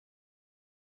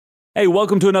Hey,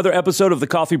 welcome to another episode of the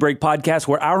Coffee Break Podcast,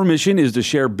 where our mission is to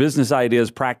share business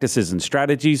ideas, practices, and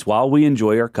strategies while we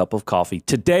enjoy our cup of coffee.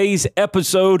 Today's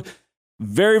episode,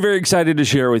 very, very excited to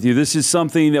share with you. This is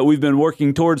something that we've been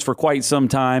working towards for quite some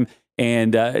time,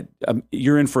 and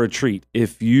you're in for a treat.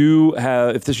 If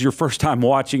this is your first time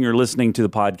watching or listening to the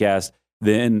podcast,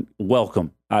 then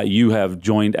welcome. You have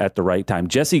joined at the right time.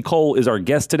 Jesse Cole is our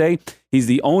guest today. He's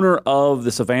the owner of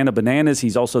the Savannah Bananas.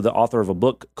 He's also the author of a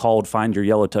book called Find Your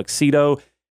Yellow Tuxedo.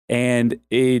 And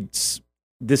this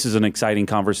is an exciting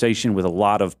conversation with a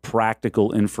lot of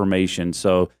practical information.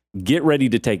 So get ready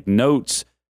to take notes.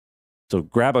 So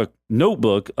grab a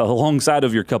notebook alongside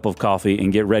of your cup of coffee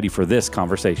and get ready for this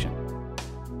conversation.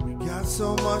 We got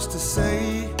so much to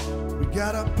say. We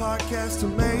got a podcast to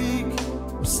make.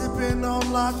 We're sipping on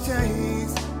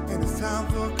lattes, and it's time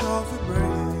for a coffee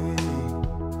break.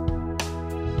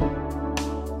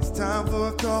 It's time for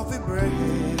a coffee break.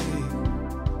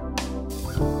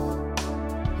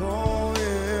 Oh,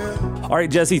 yeah. All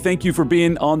right, Jesse, thank you for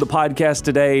being on the podcast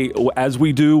today. As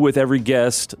we do with every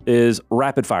guest, is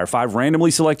rapid fire. 5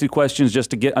 randomly selected questions just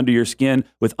to get under your skin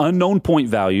with unknown point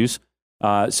values.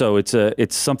 So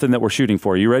it's something that we're shooting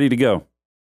for. You ready to go?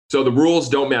 So the rules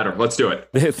don't matter. Let's do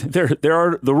it. There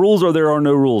are the rules, or there are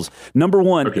no rules. Number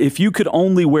one, Okay. If you could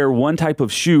only wear one type of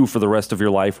shoe for the rest of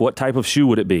your life, what type of shoe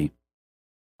would it be?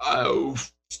 A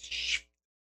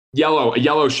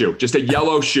yellow shoe. Just a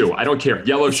yellow shoe. I don't care.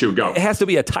 Yellow shoe, go. It has to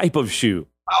be a type of shoe.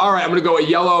 All right, I'm going to go a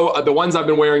yellow. The ones I've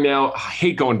been wearing now, I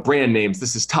hate going brand names.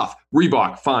 This is tough.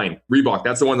 Reebok, fine. Reebok,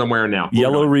 that's the ones I'm wearing now.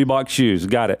 Yellow Reebok shoes.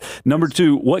 Got it. Number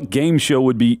 2, what game show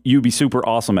would you be super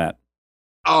awesome at?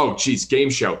 Oh, geez, game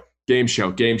show.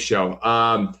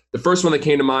 The first one that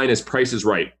came to mind is Price is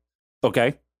Right.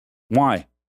 Okay. Why?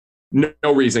 No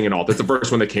reasoning at all. That's the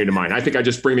first one that came to mind. I think I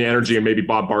just bring the energy, and maybe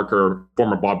former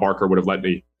Bob Barker would have let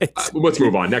me. Let's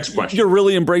move on. Next question. You're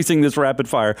really embracing this rapid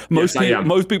fire. Yes, I am.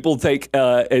 Most people take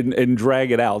and drag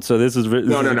it out. So this is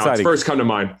No. exciting. It's first come to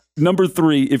mind. Number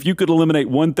 3, if you could eliminate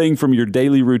one thing from your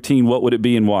daily routine, what would it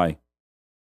be and why?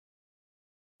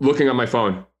 Looking on my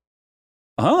phone.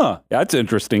 That's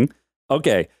interesting.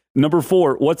 Okay. Number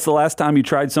 4, what's the last time you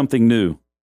tried something new?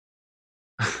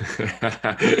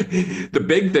 The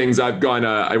big things I've gone,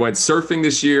 I went surfing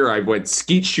this year. I went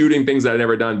skeet shooting, things that I'd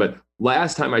never done. But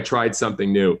last time I tried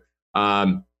something new,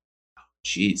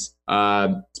 it's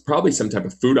probably some type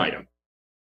of food item.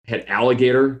 I had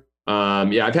alligator.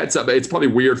 I've had some. It's probably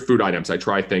weird food items. I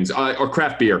try things or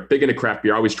craft beer. Big into craft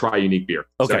beer. I always try unique beer.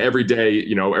 Okay. So every day,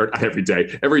 or not every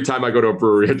day. Every time I go to a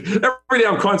brewery, every day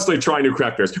I'm constantly trying new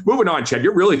craft beers. Moving on, Chad.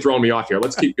 You're really throwing me off here.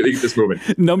 Let's keep this moving.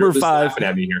 Number You're just 5. laughing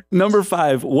at me here. Number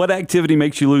 5. What activity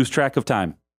makes you lose track of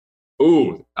time?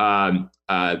 Ooh,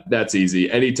 that's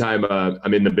easy. Anytime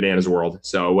I'm in the bananas world.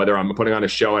 So whether I'm putting on a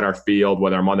show at our field,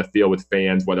 whether I'm on the field with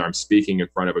fans, whether I'm speaking in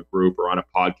front of a group or on a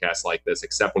podcast like this,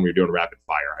 except when we're doing rapid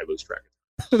fire, I lose track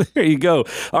of time. There you go.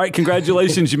 All right,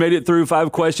 congratulations. You made it through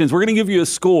 5 questions. We're going to give you a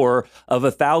score of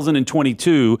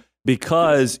 1,022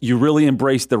 because you really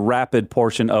embraced the rapid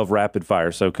portion of rapid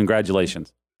fire. So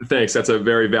congratulations. Thanks. That's a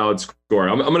very valid score.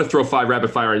 I'm going to throw 5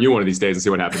 rapid fire on you one of these days and see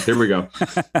what happens. Here we go.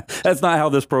 That's not how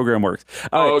this program works.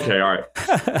 All right. Okay.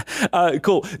 All right.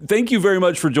 Cool. Thank you very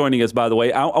much for joining us, by the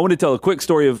way. I want to tell a quick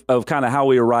story of kind of how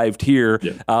we arrived here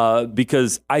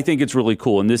because I think it's really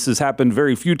cool. And this has happened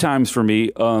very few times for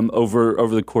me over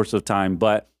the course of time.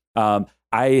 But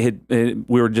we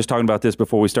were just talking about this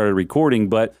before we started recording,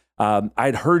 but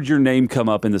I'd heard your name come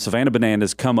up and the Savannah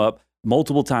Bananas come up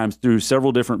multiple times through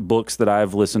several different books that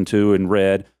I've listened to and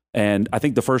read. And I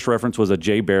think the first reference was a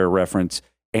Jay Bear reference.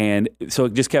 And so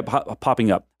it just kept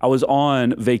popping up. I was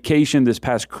on vacation this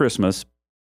past Christmas,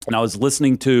 and I was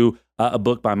listening to a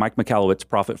book by Mike Michalowicz,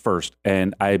 Profit First.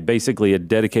 And I basically had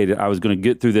dedicated, I was going to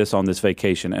get through this on this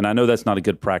vacation. And I know that's not a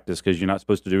good practice because you're not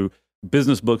supposed to do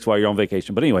business books while you're on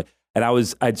vacation. But anyway, and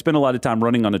I'd spent a lot of time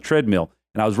running on a treadmill.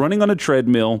 And I was running on a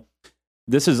treadmill.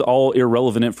 This is all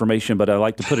irrelevant information, but I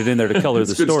like to put it in there to color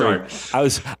the story. I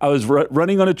was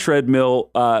running on a treadmill,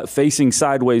 facing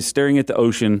sideways, staring at the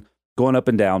ocean, going up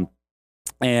and down,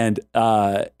 and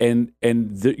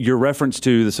your reference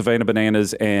to the Savannah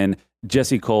Bananas and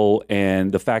Jesse Cole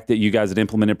and the fact that you guys had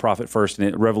implemented Profit First and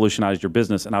it revolutionized your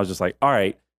business, and I was just like, all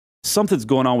right, something's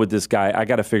going on with this guy. I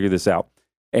got to figure this out.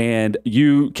 And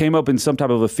you came up in some type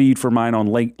of a feed for mine on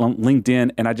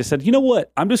LinkedIn. And I just said, you know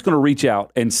what? I'm just going to reach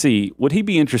out and see, would he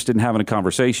be interested in having a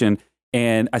conversation?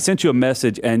 And I sent you a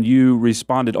message, and you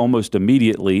responded almost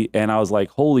immediately. And I was like,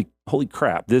 "Holy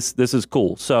crap! This is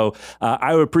cool." So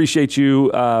I would appreciate you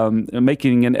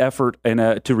making an effort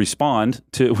and to respond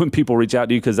to when people reach out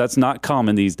to you, because that's not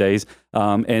common these days.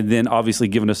 And then obviously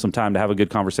giving us some time to have a good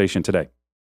conversation today.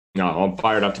 No, I'm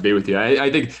fired up to be with you.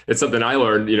 I think it's something I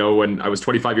learned, when I was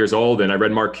 25 years old and I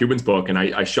read Mark Cuban's book, and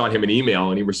I shot him an email,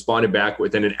 and he responded back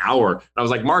within an hour. And I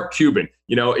was like, Mark Cuban,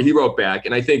 he wrote back.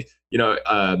 And I think,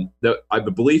 I have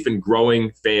a belief in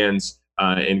growing fans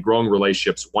and growing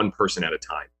relationships one person at a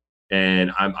time.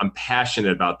 And I'm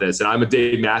passionate about this. And I'm a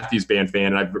Dave Matthews Band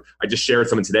fan. And I just shared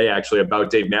something today actually about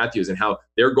Dave Matthews and how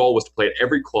their goal was to play at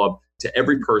every club to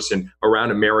every person around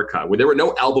America. Where there were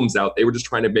no albums out, they were just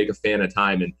trying to make a fan at a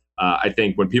time. And I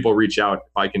think when people reach out,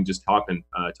 if I can just talk to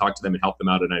them and help them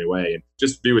out in any way, and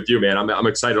just be with you, man, I'm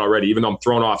excited already. Even though I'm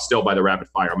thrown off still by the rapid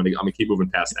fire, I'm gonna keep moving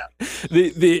past that.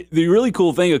 The really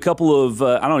cool thing, a couple of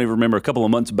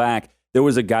months back, there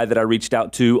was a guy that I reached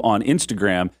out to on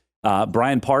Instagram,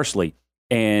 Brian Parsley,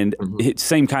 and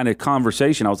same kind of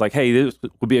conversation. I was like, hey, this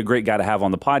would be a great guy to have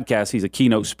on the podcast. He's a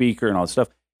keynote speaker and all this stuff.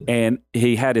 And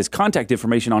he had his contact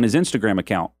information on his Instagram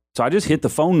account. So I just hit the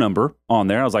phone number on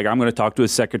there. I was like, I'm going to talk to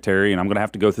his secretary, and I'm going to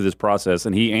have to go through this process.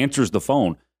 And he answers the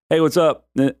phone. Hey, what's up?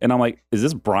 And I'm like, is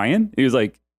this Brian? He was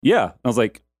like, yeah. I was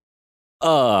like,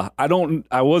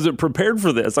 I wasn't prepared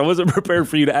for this. I wasn't prepared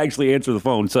for you to actually answer the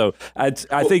phone. So I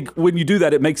think when you do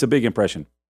that, it makes a big impression.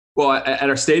 Well, at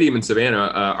our stadium in Savannah,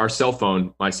 our cell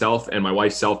phone, myself and my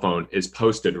wife's cell phone, is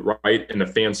posted right in the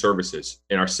fan services,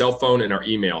 in our cell phone and our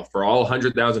email for all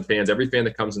 100,000 fans, every fan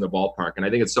that comes in the ballpark. And I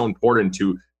think it's so important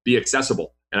to be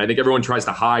accessible. And I think everyone tries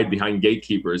to hide behind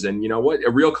gatekeepers. And you know what?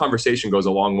 A real conversation goes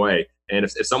a long way. And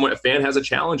if a fan has a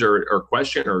challenge or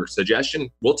question or suggestion,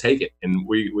 we'll take it. And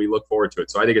we look forward to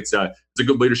it. So I think it's a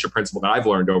good leadership principle that I've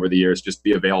learned over the years. Just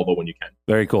be available when you can.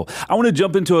 Very cool. I want to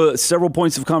jump into several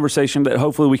points of conversation that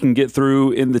hopefully we can get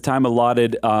through in the time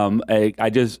allotted.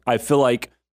 I feel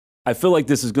like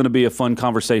this is going to be a fun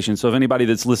conversation. So if anybody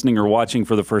that's listening or watching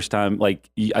for the first time,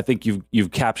 I think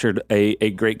you've captured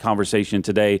a great conversation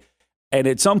today. And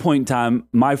at some point in time,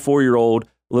 my 4-year-old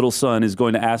little son is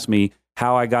going to ask me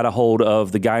how I got a hold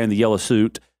of the guy in the yellow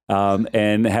suit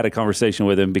and had a conversation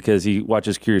with him because he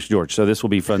watches Curious George. So this will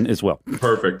be fun as well.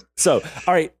 Perfect. So,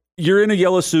 all right, you're in a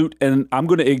yellow suit, and I'm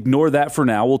going to ignore that for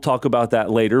now. We'll talk about that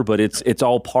later, but it's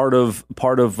all part of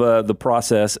the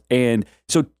process. And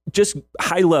so, just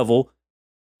high level,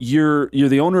 you're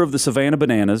the owner of the Savannah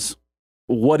Bananas.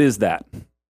 What is that?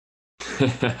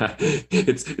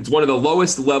 It's one of the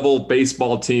lowest level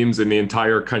baseball teams in the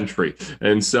entire country.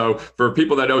 And so for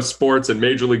people that know sports and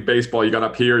Major League Baseball, you got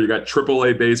up here, you got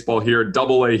AAA baseball here,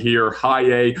 AA here,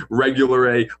 high A,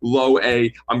 regular A, low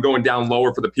A. I'm going down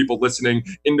lower for the people listening,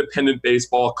 independent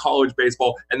baseball, college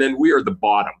baseball, and then we are the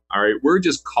bottom. All right. We're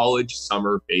just college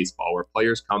summer baseball where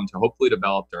players come to hopefully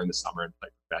develop during the summer and play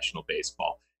professional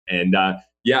baseball. And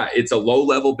it's a low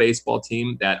level baseball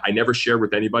team that I never shared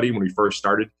with anybody when we first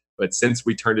started. But since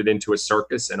we turned it into a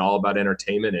circus and all about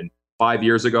entertainment, and 5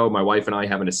 years ago, my wife and I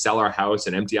having to sell our house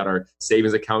and empty out our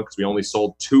savings account because we only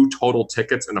sold 2 total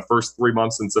tickets in the first 3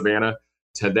 months in Savannah,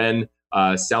 to then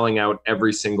selling out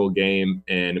every single game.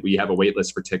 And we have a wait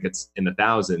list for tickets in the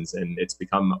thousands, and it's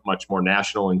become much more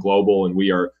national and global, and we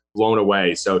are blown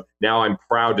away. So now I'm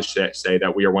proud to say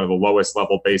that we are one of the lowest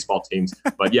level baseball teams.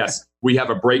 But yes, we have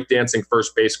a breakdancing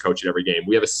first base coach at every game.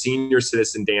 We have a senior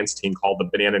citizen dance team called the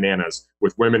Banana Nanas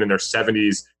with women in their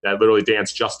 70s that literally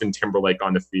dance Justin Timberlake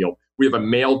on the field. We have a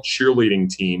male cheerleading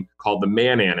team called the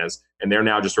Mananas, and they're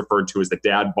now just referred to as the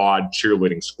Dad Bod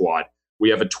cheerleading squad. We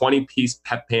have a 20-piece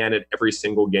pep band at every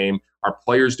single game. Our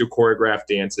players do choreographed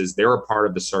dances. They're a part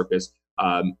of the circus.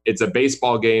 It's a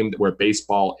baseball game where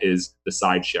baseball is the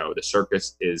sideshow. The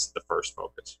circus is the first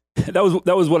focus. That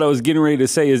was what I was getting ready to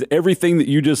say, is everything that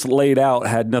you just laid out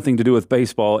had nothing to do with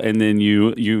baseball, and then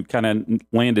you kind of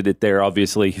landed it there,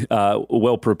 obviously,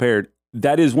 well prepared.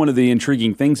 That is one of the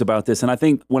intriguing things about this. And I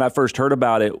think when I first heard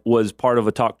about it was part of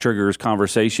a Talk Triggers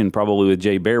conversation, probably with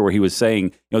Jay Bear, where he was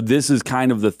saying, this is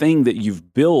kind of the thing that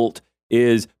you've built,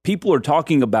 is people are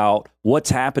talking about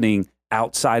what's happening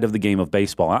outside of the game of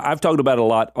baseball. I've talked about it a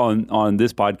lot on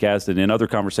this podcast and in other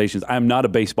conversations. I'm not a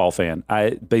baseball fan.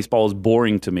 Baseball is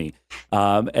boring to me,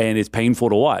 and it's painful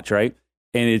to watch, right?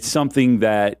 And it's something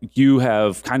that you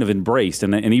have kind of embraced,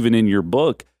 and even in your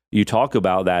book, you talk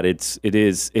about that. It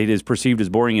is perceived as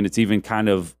boring, and it's even kind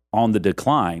of on the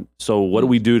decline. So what do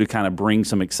we do to kind of bring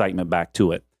some excitement back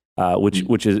to it,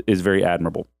 which is very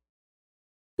admirable?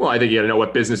 Well, I think you got to know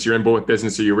what business you're in, but what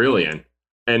business are you really in?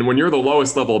 And when you're the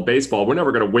lowest level of baseball, we're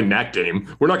never going to win that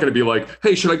game. We're not going to be like,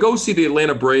 hey, should I go see the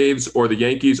Atlanta Braves or the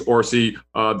Yankees or see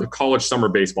the college summer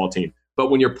baseball team?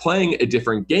 But when you're playing a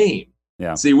different game,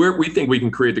 see, we think we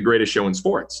can create the greatest show in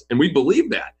sports. And we believe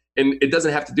that. And it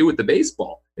doesn't have to do with the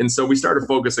baseball. And so we started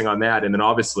focusing on that. And then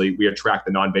obviously we attract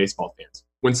the non-baseball fans.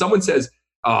 When someone says,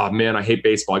 oh, man, I hate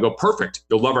baseball, I go, perfect.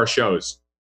 You'll love our shows.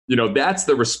 That's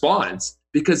the response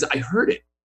because I heard it.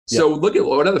 So look at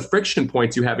what other friction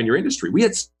points you have in your industry. We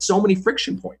had so many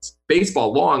friction points.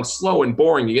 Baseball, long, slow, and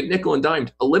boring. You get nickel and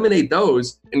dimed. Eliminate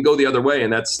those and go the other way.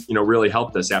 And that's, really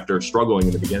helped us after struggling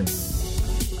in the beginning.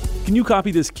 Can you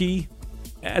copy this key?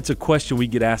 That's a question we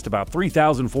get asked about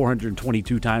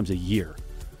 3,422 times a year.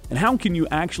 And how can you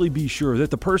actually be sure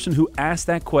that the person who asked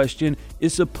that question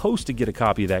is supposed to get a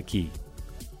copy of that key?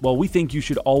 Well, we think you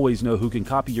should always know who can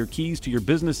copy your keys to your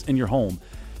business and your home,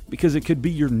 because it could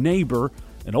be your neighbor,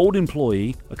 an old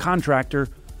employee, a contractor,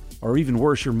 or even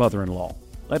worse, your mother-in-law.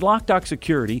 At LockDoc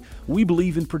Security, we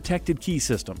believe in protected key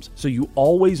systems, so you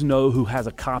always know who has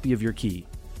a copy of your key.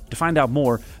 To find out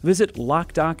more, visit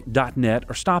lockdoc.net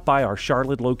or stop by our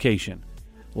Charlotte location.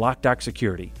 LockDoc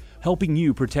Security, helping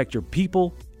you protect your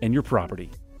people and your property.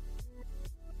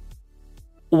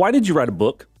 Why did you write a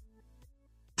book?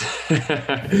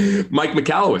 Mike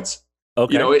Michalowicz.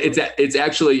 Okay. It's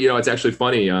actually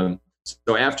funny.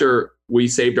 So after we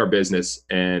saved our business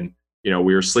and,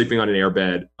 we were sleeping on an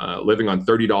airbed, living on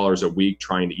 $30 a week,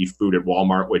 trying to eat food at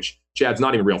Walmart, which, Chad's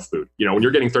not even real food. When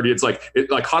you're getting 30, it's like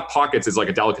Hot Pockets is like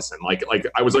a delicacy. Like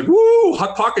I was like, woo,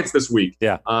 Hot Pockets this week.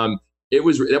 Yeah. That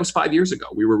was 5 years ago.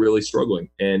 We were really struggling.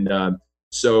 And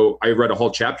so I read a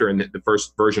whole chapter in the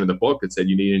first version of the book that said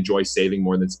you need to enjoy saving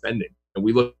more than spending. And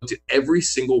we looked at every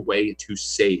single way to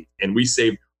save. And we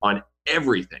saved on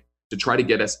everything to try to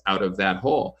get us out of that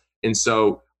hole. And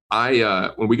so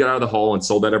when we got out of the hole and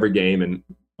sold out every game, and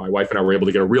my wife and I were able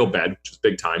to get a real bed, which was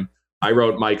big time, I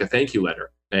wrote Mike a thank you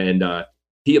letter. And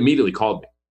he immediately called me.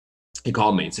 He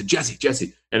called me and said,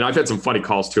 Jesse. And I've had some funny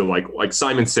calls too. Like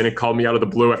Simon Sinek called me out of the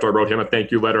blue after I wrote him a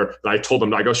thank you letter. And I told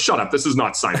him, I go, shut up. This is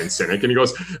not Simon Sinek. And he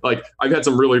goes, I've had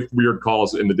some really weird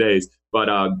calls in the days. But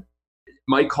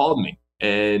Mike called me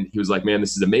and he was like, man,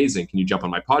 this is amazing. Can you jump on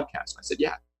my podcast? I said,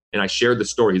 yeah. And I shared the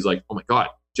story. He's like, oh my God,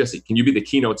 Jesse, can you be the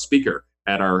keynote speaker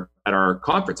at our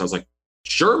conference? I was like,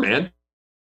 sure, man.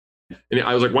 And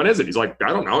I was like, when is it? He's like,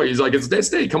 I don't know. He's like, it's this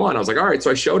day. Come on. I was like, all right. So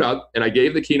I showed up and I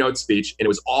gave the keynote speech, and it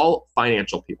was all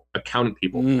financial people, accountant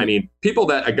people. I mean, people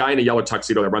that a guy in a yellow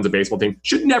tuxedo that runs a baseball team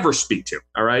should never speak to.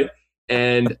 All right.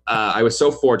 And I was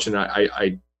so fortunate.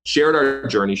 I shared our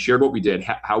journey, shared what we did,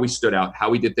 how we stood out, how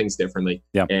we did things differently.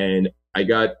 Yeah. And I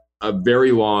got a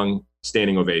very long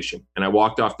standing ovation. And I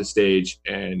walked off the stage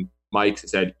and Mike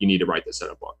said, you need to write this in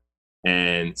a book.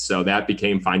 And so that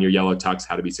became Find Your Yellow Tux,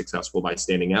 How to Be Successful by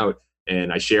Standing Out.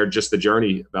 And I shared just the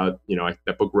journey about, I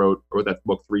wrote that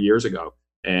book 3 years ago,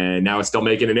 and now it's still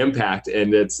making an impact.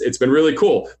 And it's been really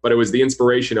cool, but it was the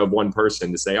inspiration of one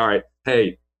person to say, all right,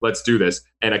 hey, let's do this.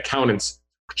 And accountants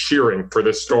cheering for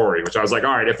this story, which I was like,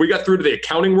 all right, if we got through to the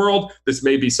accounting world, this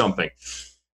may be something.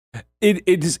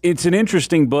 It's an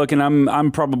interesting book, and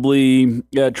I'm probably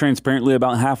transparently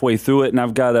about halfway through it, and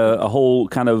I've got a whole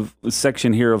kind of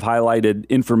section here of highlighted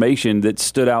information that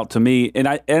stood out to me, and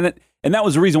that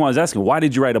was the reason why I was asking, why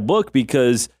did you write a book?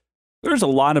 Because there's a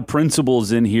lot of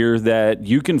principles in here that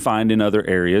you can find in other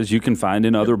areas, you can find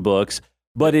in other books,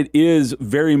 but it is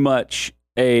very much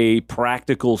a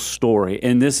practical story,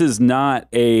 and this is not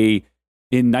in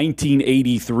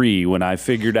 1983 when I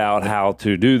figured out how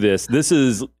to do this. This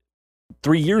is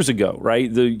 3 years ago,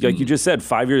 right? Like you just said,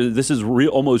 5 years. This is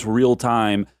almost real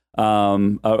time, a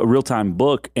real time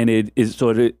book, and it is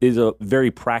a very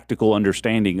practical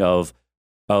understanding of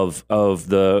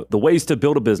the ways to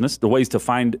build a business, the ways to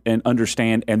find and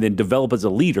understand, and then develop as a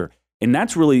leader. And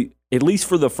that's really, at least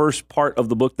for the first part of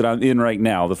the book that I'm in right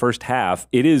now, the first half,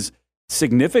 it is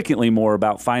significantly more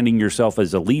about finding yourself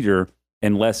as a leader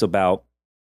and less about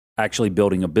actually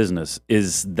building a business.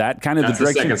 Is that kind of the direction?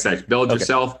 That's the second section. Build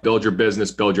yourself, build your business,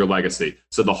 build your legacy.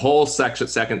 So the whole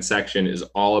second section is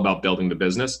all about building the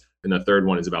business. And the third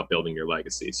one is about building your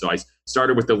legacy. So I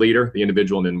started with the leader, the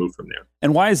individual, and then moved from there.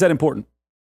 And why is that important?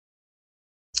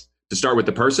 To start with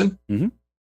the person? Mm-hmm.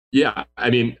 Yeah. I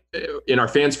mean, in our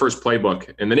Fans First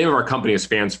playbook, and the name of our company is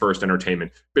Fans First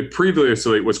Entertainment, but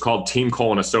previously it was called Team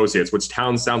Cole & Associates, which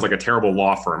sounds like a terrible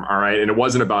law firm. All right. And it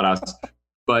wasn't about us.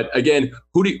 But again,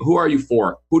 who are you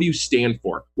for? Who do you stand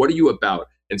for? What are you about?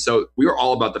 And so we are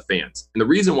all about the fans. And the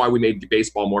reason why we made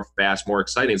baseball more fast, more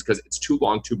exciting is because it's too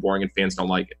long, too boring, and fans don't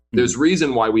like it. There's a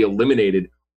reason why we eliminated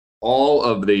all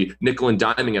of the nickel and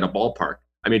diming at a ballpark.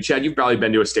 I mean, Chad, you've probably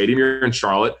been to a stadium. You're in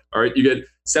Charlotte. All right. You get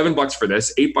 $7 for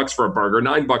this, $8 for a burger,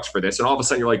 $9 for this. And all of a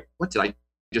sudden you're like, what did I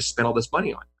just spend all this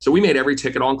money on? So we made every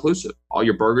ticket all inclusive. All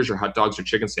your burgers, your hot dogs, your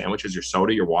chicken sandwiches, your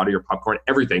soda, your water, your popcorn,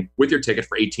 everything with your ticket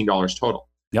for $18 total.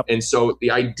 Yep. And so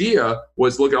the idea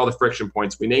was look at all the friction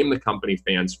points. We named the company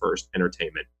Fans First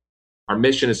Entertainment. Our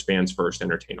mission is fans first,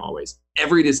 entertain always.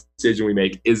 Every decision we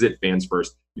make is it fans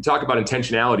first. You talk about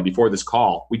intentionality before this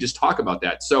call. We just talk about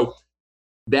that. So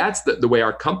that's the way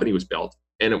our company was built.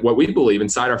 And what we believe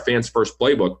inside our fans first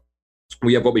playbook,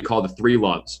 we have what we call the 3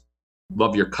 loves.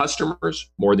 Love your customers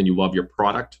more than you love your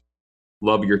product.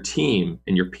 Love your team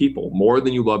and your people more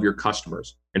than you love your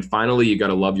customers. And finally, you got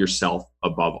to love yourself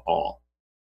above all.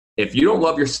 If you don't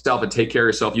love yourself and take care of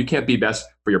yourself, you can't be best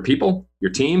for your people,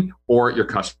 your team, or your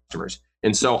customers.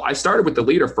 And so I started with the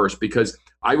leader first because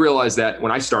I realized that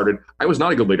when I started, I was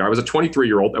not a good leader. I was a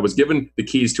 23-year-old that was given the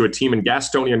keys to a team in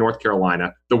Gastonia, North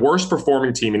Carolina, the worst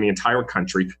performing team in the entire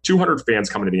country, 200 fans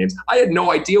coming to the games. I had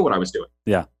no idea what I was doing.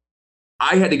 Yeah.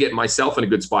 I had to get myself in a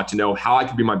good spot to know how I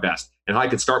could be my best and how I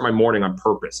could start my morning on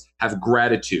purpose, have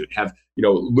gratitude, have,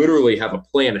 literally have a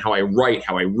plan, how I write,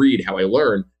 how I read, how I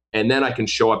learn. And then I can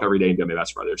show up every day and be my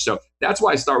best for others. So that's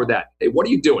why I start with that. Hey, what are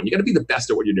you doing? You got to be the best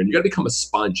at what you're doing. You got to become a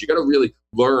sponge. You got to really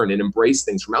learn and embrace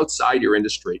things from outside your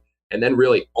industry and then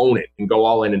really own it and go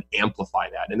all in and amplify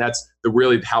that. And that's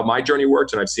really how my journey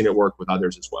works. And I've seen it work with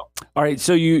others as well. All right.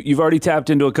 So you've already tapped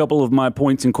into a couple of my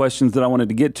points and questions that I wanted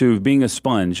to get to, being a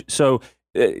sponge. So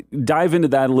dive into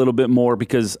that a little bit more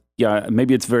because,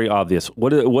 maybe it's very obvious.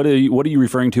 What are you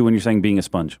referring to when you're saying being a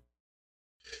sponge?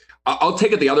 I'll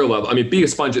take it the other level. I mean, being a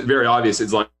sponge, it's very obvious.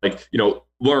 It's like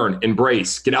learn,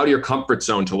 embrace, get out of your comfort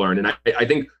zone to learn. And I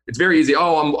think it's very easy.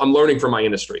 Oh, I'm learning from my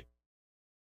industry.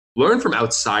 Learn from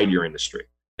outside your industry.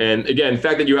 And again, the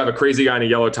fact that you have a crazy guy in a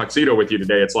yellow tuxedo with you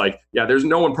today, it's like, there's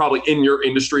no one probably in your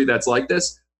industry that's like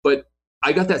this. But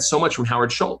I got that so much from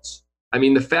Howard Schultz. I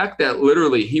mean, the fact that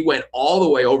literally he went all the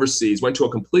way overseas, went to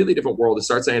a completely different world to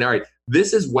start saying, all right,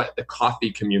 this is what the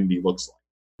coffee community looks like.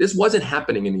 This wasn't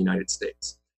happening in the United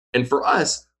States. And for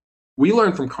us, we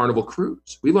learn from Carnival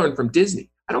Cruise. We learn from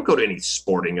Disney. I don't go to any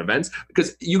sporting events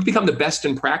because you become the best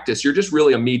in practice. You're just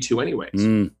really a me too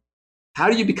anyways. How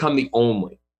do you become the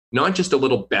only? Not just a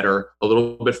little better, a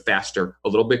little bit faster, a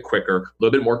little bit quicker, a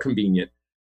little bit more convenient.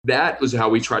 That was how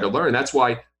we try to learn. That's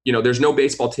why, there's no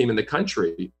baseball team in the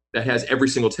country that has every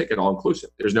single ticket all inclusive.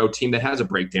 There's no team that has a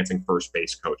breakdancing first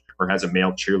base coach or has a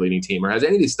male cheerleading team or has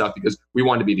any of these stuff because we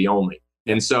want to be the only.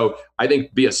 And so I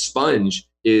think be a sponge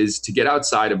is to get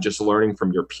outside of just learning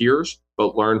from your peers,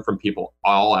 but learn from people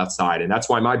all outside. And that's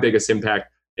why my biggest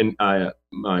impact and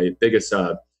my biggest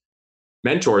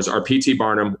mentors are P.T.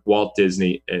 Barnum, Walt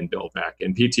Disney, and Bill Veeck.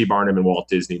 And P.T. Barnum and Walt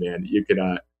Disney, man, you could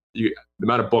the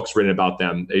amount of books written about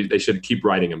them, they should keep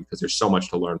writing them because there's so much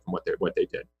to learn from what they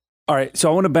did. All right, so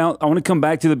I want to come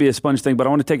back to the be a sponge thing, but I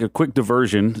want to take a quick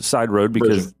diversion, side road,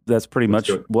 because that's pretty much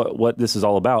what this is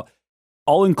all about.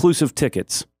 All-inclusive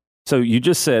tickets. So you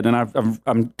just said, and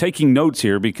I'm taking notes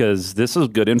here because this is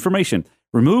good information.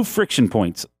 Remove friction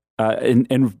points.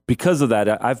 And because of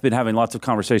that, I've been having lots of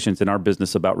conversations in our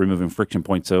business about removing friction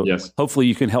points. So hopefully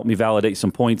you can help me validate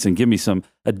some points and give me some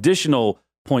additional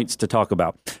points to talk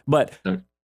about. But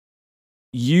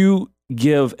you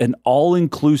give an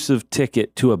all-inclusive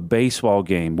ticket to a baseball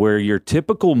game where your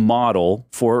typical model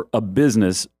for a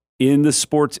business in the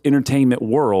sports entertainment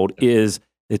world is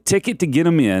the ticket to get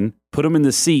them in, put them in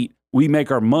the seat. We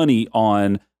make our money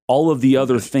on all of the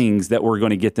other things that we're going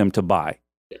to get them to buy.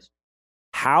 Yes.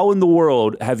 How in the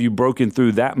world have you broken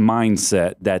through that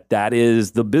mindset that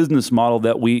is the business model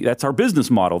that's our business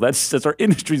model. That's our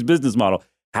industry's business model.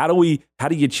 How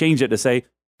do you change it to say,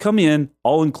 come in,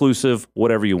 all inclusive,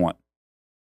 whatever you want?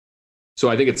 So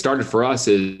I think it started for us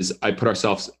is I put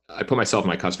myself in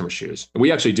my customer's shoes. And we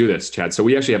actually do this, Chad. So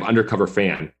we actually have Undercover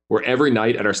Fan, where every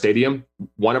night at our stadium,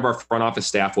 one of our front office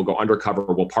staff will go undercover.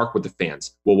 We'll park with the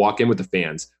fans. We'll walk in with the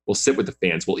fans. We'll sit with the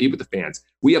fans. We'll eat with the fans.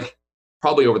 We have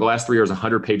probably over the last 3 years,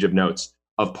 100 pages of notes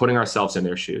of putting ourselves in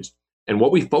their shoes. And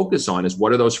what we focus on is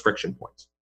what are those friction points?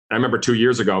 And I remember 2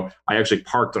 years ago, I actually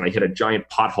parked and I hit a giant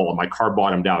pothole and my car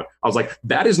bottomed out. I was like,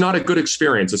 that is not a good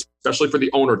experience, especially for the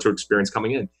owner to experience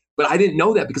coming in. But I didn't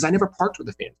know that because I never parked with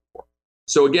the fans before.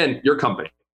 So again, your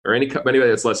company or anybody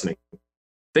that's listening,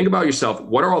 think about yourself.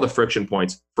 What are all the friction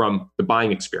points from the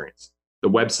buying experience, the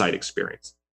website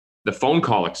experience, the phone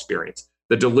call experience,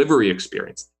 the delivery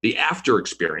experience, the after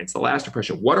experience, the last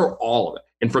impression? What are all of it?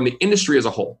 And from the industry as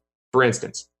a whole, for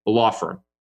instance, a law firm.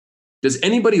 Does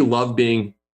anybody love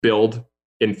being billed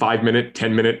in 5-minute,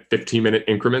 10-minute, 15-minute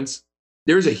increments?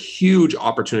 there's a huge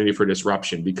opportunity for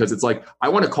disruption because it's like, I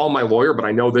want to call my lawyer, but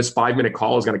I know this 5-minute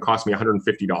call is going to cost me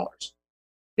 $150.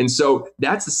 And so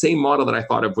that's the same model that I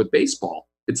thought of with baseball.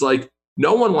 It's like,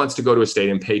 no one wants to go to a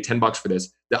stadium, pay $10 for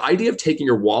this. The idea of taking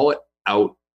your wallet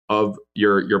out of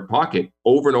your pocket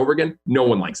over and over again, no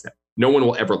one likes that. No one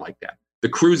will ever like that. The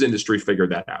cruise industry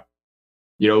figured that out.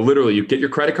 Literally, you get your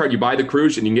credit card, you buy the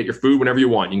cruise, and you can get your food whenever you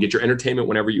want. You can get your entertainment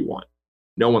whenever you want.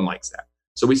 No one likes that.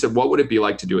 So we said, what would it be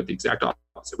like to do it the exact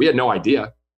opposite? We had no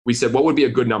idea. We said, what would be a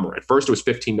good number? At first, it was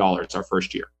 $15 our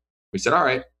first year. We said, all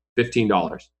right,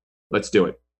 $15. Let's do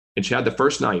it. And Chad, the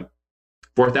first night,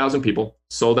 4,000 people,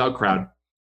 sold out crowd.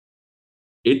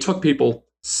 It took people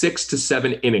 6 to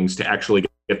 7 innings to actually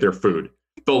get their food.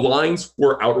 The lines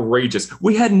were outrageous.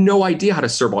 We had no idea how to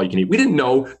serve all you can eat. We didn't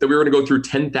know that we were going to go through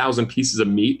 10,000 pieces of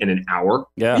meat in an hour.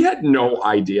 Yeah. We had no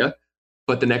idea.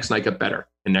 But the next night got better,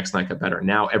 and next night got better.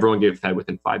 Now everyone gets fed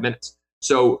within 5 minutes.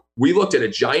 So we looked at a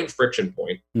giant friction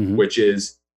point, which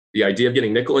is the idea of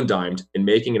getting nickel and dimed and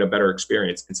making it a better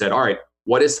experience, and said, all right,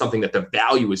 what is something that the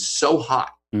value is so high?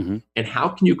 And how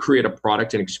can you create a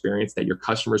product and experience that your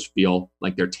customers feel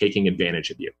like they're taking advantage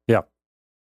of you? Yeah.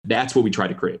 That's what we try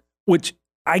to create. Which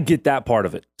I get that part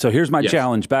of it. So here's my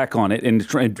challenge back on it. And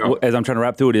as I'm trying to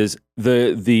wrap through it is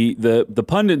the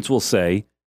pundits will say,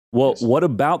 well, what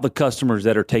about the customers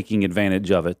that are taking advantage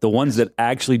of it? The ones that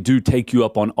actually do take you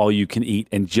up on all you can eat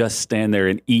and just stand there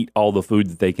and eat all the food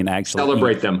that they can actually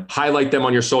celebrate them, highlight them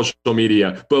on your social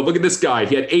media. But look at this guy.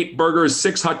 He had 8 burgers,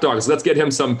 6 hot dogs. Let's get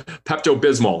him some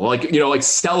Pepto-Bismol. Like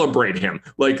celebrate him.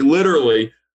 Like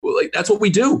literally, like that's what we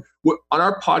do. On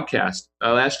our podcast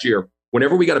last year,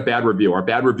 whenever we got a bad review, our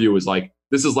bad review was like,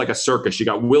 this is like a circus. You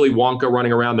got Willy Wonka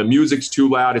running around. The music's too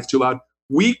loud. It's too loud.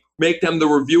 We make them the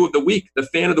review of the week, the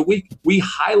fan of the week. We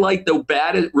highlight the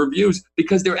bad reviews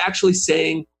because they're actually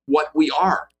saying what we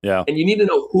are. Yeah. And you need to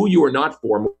know who you are not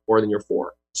for more than you're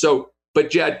for. So,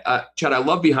 but Chad, I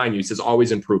love behind you. He says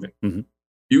always improving.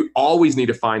 You always need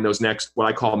to find those next, what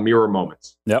I call mirror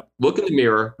moments. Yep. Look in the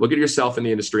mirror, look at yourself in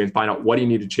the industry and find out what do you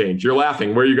need to change. You're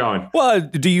laughing. Where are you going? Well,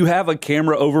 do you have a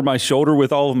camera over my shoulder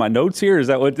with all of my notes here? Is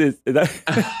that what is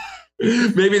that?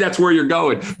 Maybe that's where you're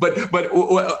going. But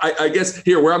I guess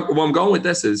here where I'm going with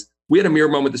this is we had a mirror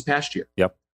moment this past year.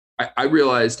 Yep. I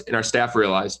realized and our staff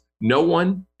realized no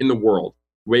one in the world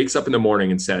wakes up in the morning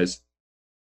and says,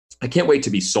 I can't wait to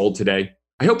be sold today.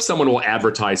 I hope someone will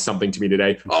advertise something to me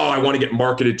today. Oh, I want to get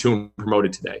marketed to and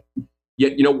promoted today.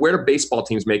 Yet, where do baseball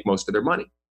teams make most of their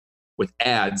money? With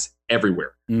ads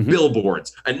everywhere,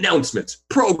 billboards, announcements,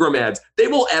 program ads. They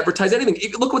will advertise anything.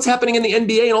 Look what's happening in the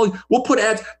NBA and all. We'll put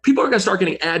ads. People are going to start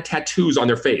getting ad tattoos on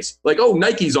their face. Like, oh,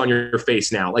 Nike's on your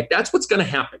face now. Like that's what's going to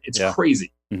happen. It's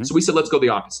crazy. So we said, let's go the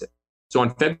opposite. So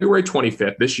on February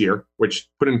 25th this year, which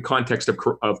put in context of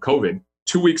COVID,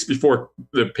 2 weeks before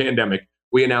the pandemic,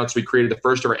 we announced we created the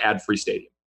first ever ad-free stadium.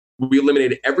 We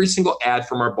eliminated every single ad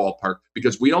from our ballpark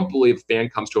because we don't believe a fan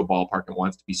comes to a ballpark and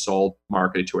wants to be sold,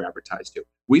 marketed to, or advertised to.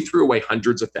 We threw away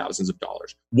hundreds of thousands of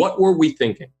dollars. What were we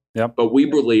thinking? Yep. But we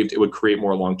believed it would create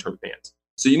more long-term fans.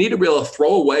 So you need to be able to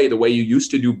throw away the way you used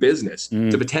to do business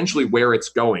to potentially where it's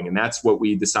going. And that's what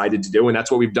we decided to do. And that's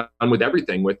what we've done with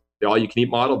everything, with the all-you-can-eat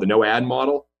model, the no-ad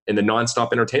model, and the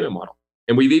nonstop entertainment model.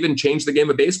 And we've even changed the game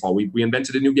of baseball. We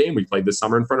invented a new game we played this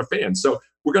summer in front of fans. So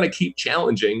we're going to keep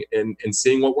challenging and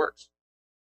seeing what works.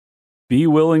 Be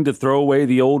willing to throw away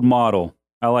the old model.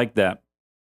 I like that.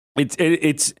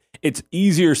 It's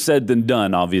easier said than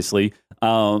done, obviously,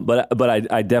 but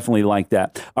I definitely like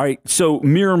that. All right, so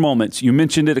mirror moments. You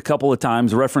mentioned it a couple of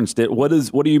times, referenced it. What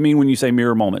do you mean when you say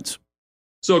mirror moments?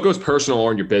 So it goes personal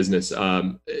or in your business.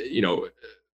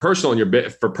 Personal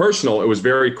for personal, it was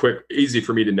very quick, easy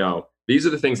for me to know. These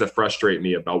are the things that frustrate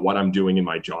me about what I'm doing in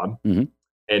my job.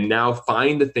 And now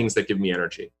find the things that give me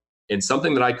energy. And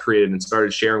something that I created and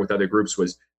started sharing with other groups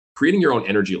was creating your own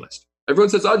energy list. Everyone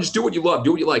says, oh, just do what you love,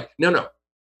 do what you like. No.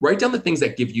 Write down the things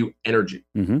that give you energy.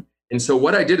 And so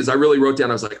what I did is I really wrote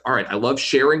down, I was like, all right, I love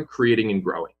sharing, creating, and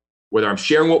growing. Whether I'm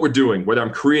sharing what we're doing, whether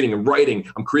I'm creating and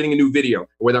writing, I'm creating a new video,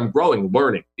 whether I'm growing,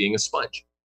 learning, being a sponge.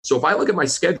 So if I look at my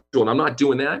schedule and I'm not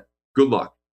doing that, good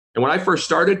luck. And when I first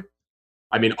started,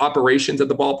 operations at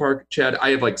the ballpark, Chad, I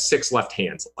have like 6 left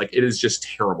hands. Like it is just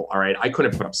terrible. All right. I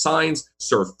couldn't put up signs,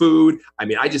 serve food.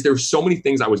 There were so many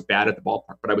things I was bad at the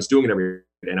ballpark, but I was doing it every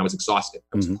day and I was exhausted.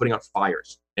 I was putting out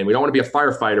fires, and we don't want to be a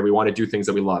firefighter. We want to do things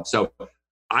that we love. So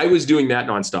I was doing that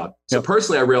nonstop. So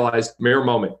personally, I realized mirror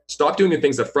moment, stop doing the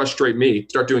things that frustrate me,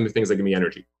 start doing the things that give me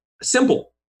energy.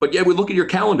 Simple. But yeah, we look at your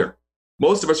calendar.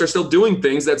 Most of us are still doing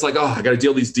things that's like, oh, I got to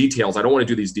deal with these details. I don't want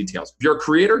to do these details. If you're a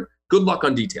creator, good luck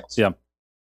on details. Yeah.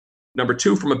 Number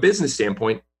 2, from a business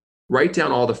standpoint, write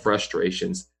down all the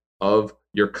frustrations of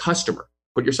your customer.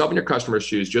 Put yourself in your customer's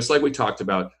shoes, just like we talked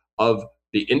about, of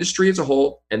the industry as a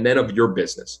whole, and then of your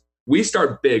business. We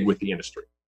start big with the industry,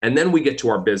 and then we get to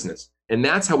our business. And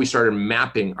that's how we started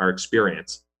mapping our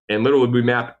experience. And literally, we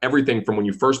map everything from when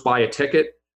you first buy a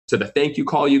ticket to the thank you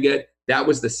call you get. That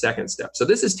was the second step. So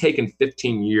this has taken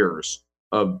 15 years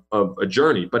of a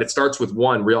journey, but it starts with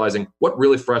one, realizing what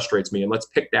really frustrates me, and let's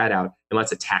pick that out and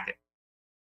let's attack it.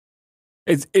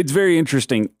 It's very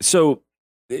interesting. So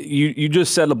you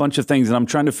just said a bunch of things, and I'm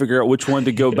trying to figure out which one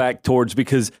to go back towards,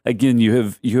 because again,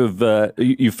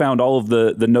 you found all of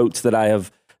the notes that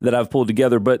I've pulled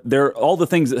together, but they're all the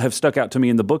things that have stuck out to me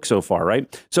in the book so far,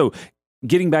 right? So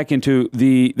getting back into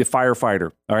the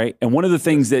firefighter, all right? And one of the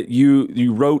things that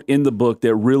you wrote in the book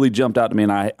that really jumped out to me,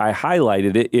 and I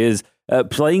highlighted it, is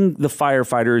playing the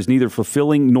firefighter is neither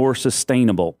fulfilling nor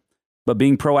sustainable, but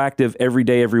being proactive every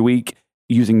day, every week,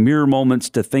 using mirror moments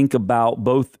to think about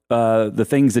both the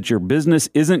things that your business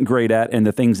isn't great at and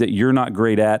the things that you're not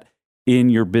great at in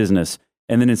your business.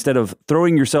 And then instead of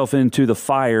throwing yourself into the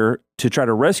fire to try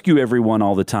to rescue everyone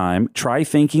all the time, try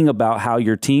thinking about how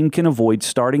your team can avoid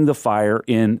starting the fire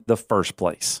in the first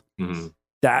place. Mm-hmm.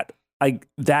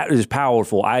 That is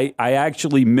powerful. I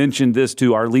actually mentioned this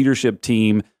to our leadership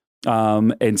team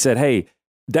and said, hey,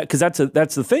 because that's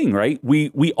the thing, right?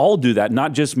 We all do that,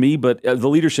 not just me, but the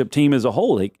leadership team as a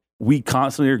whole. Like, we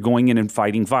constantly are going in and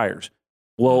fighting fires.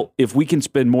 Well, if we can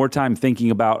spend more time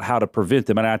thinking about how to prevent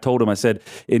them, and I told him, I said,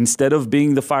 instead of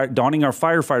being donning our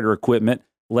firefighter equipment,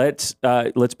 let's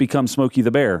become Smokey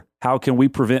the Bear. How can we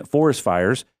prevent forest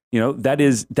fires?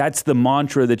 That's the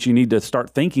mantra that you need to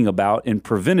start thinking about in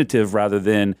preventative rather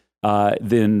than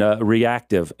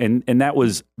reactive, and that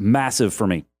was massive for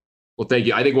me. Well, thank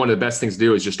you. I think one of the best things to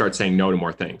do is just start saying no to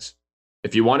more things.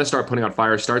 If you want to start putting out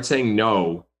fires, start saying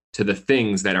no to the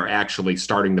things that are actually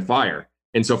starting the fire.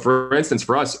 And so, for instance,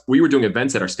 for us, we were doing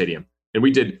events at our stadium, and we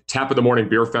did Tap of the Morning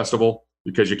Beer Festival,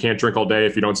 because you can't drink all day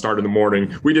if you don't start in the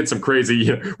morning. We did some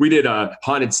crazy, we did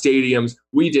haunted stadiums.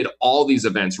 We did all these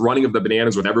events, running of the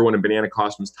bananas with everyone in banana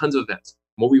costumes, tons of events.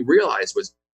 And what we realized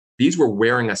was these were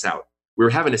wearing us out. We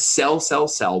were having to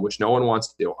sell, which no one wants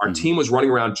to do. Our team was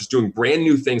running around just doing brand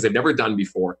new things they've never done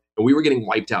before, and we were getting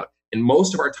wiped out. And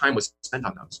most of our time was spent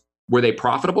on those. Were they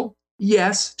profitable?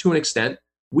 Yes, to an extent.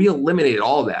 We eliminated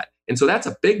all of that. And so that's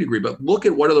a big degree, but look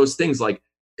at what are those things like,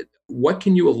 what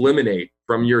can you eliminate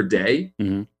from your day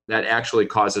that actually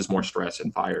causes more stress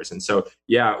and fires? And so,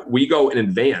 yeah, we go in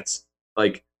advance,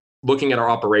 like looking at our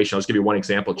operation. I'll just give you one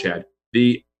example, Chad.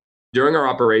 During our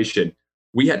operation,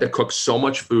 we had to cook so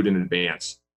much food in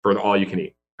advance for the all you can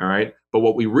eat. All right. But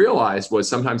what we realized was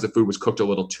sometimes the food was cooked a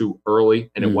little too early,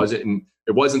 and it wasn't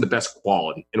the best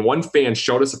quality. And one fan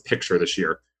showed us a picture this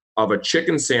year of a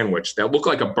chicken sandwich that looked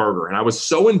like a burger. And I was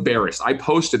so embarrassed. I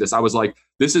posted this. I was like,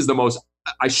 this is the most,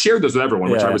 I shared this with everyone,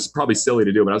 which I was probably silly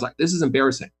to do, but I was like, this is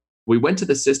embarrassing. We went to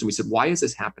the system. We said, why is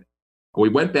this happening? And we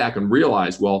went back and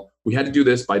realized, well, we had to do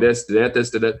this by this, did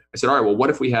that. I said, all right, well, what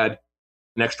if we had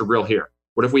an extra grill here?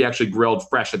 What if we actually grilled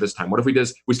fresh at this time? What if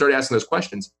we started asking those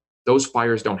questions? Those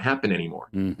fires don't happen anymore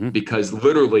because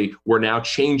literally we're now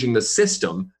changing the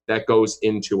system that goes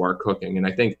into our cooking. And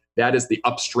I think that is the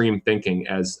upstream thinking,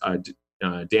 as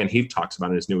Dan Heath talks about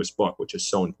in his newest book, which is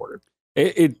so important.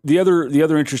 The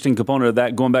other interesting component of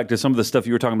that, going back to some of the stuff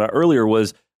you were talking about earlier,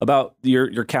 was about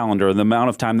your calendar and the amount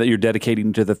of time that you're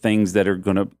dedicating to the things that are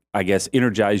going to, I guess,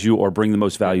 energize you or bring the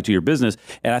most value to your business.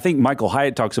 And I think Michael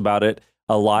Hyatt talks about it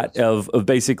a lot of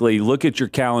basically look at your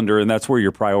calendar, and that's where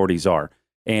your priorities are.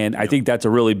 And I think that's a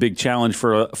really big challenge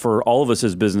for all of us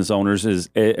as business owners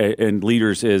and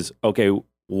leaders is, okay,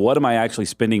 what am I actually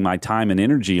spending my time and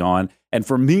energy on? And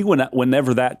for me,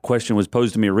 whenever that question was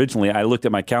posed to me originally, I looked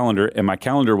at my calendar, and my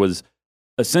calendar was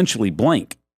essentially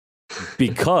blank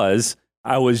because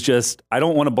I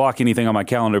don't want to block anything on my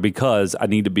calendar because I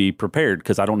need to be prepared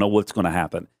because I don't know what's going to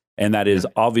happen. And that is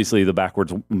obviously the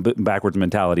backwards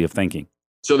mentality of thinking.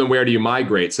 So then where do you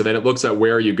migrate? So then it looks at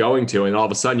where are you going to, and all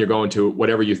of a sudden you're going to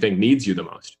whatever you think needs you the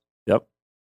most. Yep.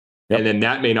 And then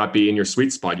that may not be in your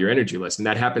sweet spot, your energy list. And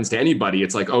that happens to anybody.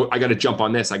 It's like, oh, I got to jump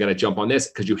on this. I got to jump on this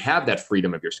because you have that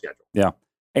freedom of your schedule. Yeah.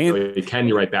 And so it can,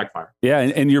 you're right, backfire. Yeah.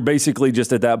 And you're basically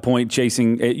just at that point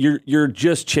you're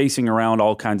just chasing around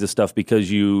all kinds of stuff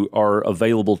because you are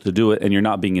available to do it and you're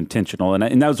not being intentional.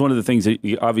 And that was one of the things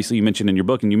that obviously you mentioned in your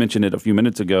book, and you mentioned it a few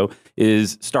minutes ago,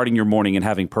 is starting your morning and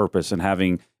having purpose and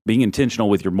being intentional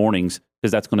with your mornings,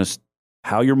 because that's going to,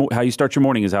 how you start your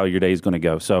morning is how your day is going to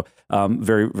go. So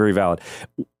very, very valid.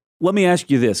 Let me ask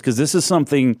you this, because this is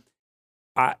something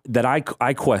that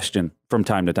I question from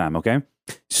time to time. Okay.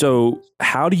 So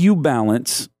how do you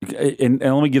balance, and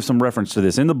let me give some reference to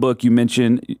this. In the book, you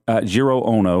mentioned Jiro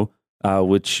Ono,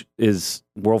 which is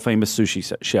world famous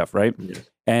sushi chef, right? Yes.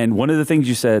 And one of the things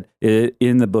you said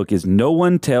in the book is no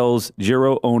one tells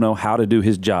Jiro Ono how to do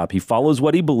his job. He follows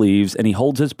what he believes, and he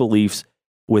holds his beliefs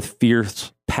with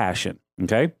fierce passion.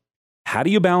 Okay? How do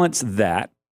you balance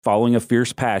that, following a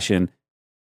fierce passion,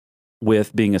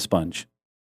 with being a sponge?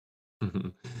 Mm-hmm.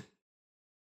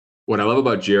 What I love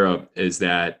about Jiro is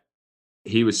that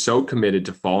he was so committed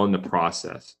to following the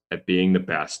process at being the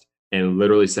best and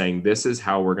literally saying, this is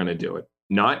how we're going to do it.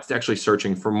 Not actually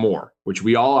searching for more, which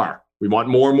we all are. We want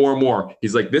more and more and more.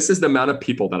 He's like, this is the amount of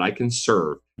people that I can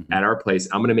serve at our place.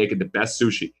 I'm going to make it the best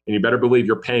sushi. And you better believe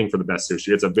you're paying for the best sushi.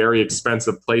 It's a very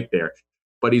expensive plate there.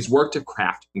 But he's worked to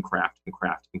craft and craft and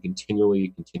craft and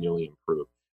continually improve.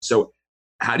 So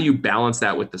how do you balance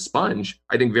that with the sponge?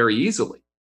 I think very easily.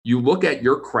 You look at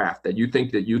your craft that you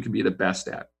think that you can be the best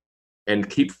at and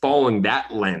keep following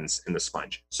that lens in the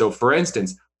sponge. So for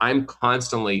instance, I'm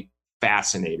constantly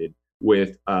fascinated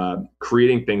with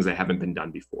creating things that haven't been done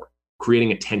before,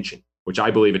 creating attention, which I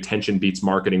believe attention beats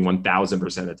marketing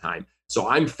 1000% of the time. So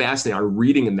I'm fascinated on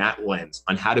reading in that lens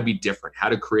on how to be different, how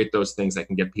to create those things that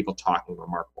can get people talking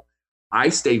remarkable. I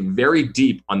stay very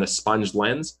deep on the sponge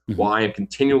lens while I am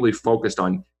continually focused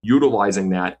on utilizing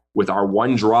that with our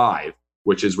one drive,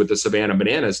 which is with the Savannah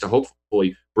Bananas, to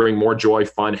hopefully bring more joy,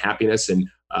 fun, happiness, and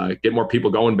get more people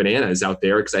going bananas out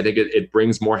there, because I think it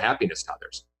brings more happiness to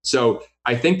others. So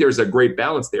I think there's a great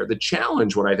balance there. The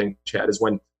challenge, what I think, Chad, is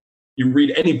when you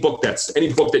read any book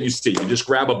that you see, you just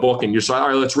grab a book and you're like, all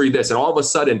right, let's read this. And all of a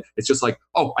sudden it's just like,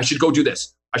 oh, I should go do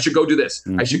this. I should go do this.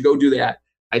 I should go do that.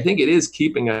 I think it is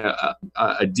keeping a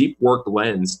deep work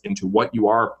lens into what you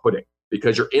are putting,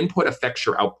 because your input affects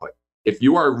your output. If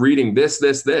you are reading this,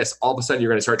 all of a sudden you're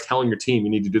going to start telling your team you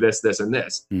need to do this, and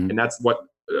this. And that's what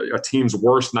a team's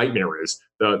worst nightmare is,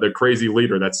 the crazy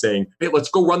leader that's saying, hey, let's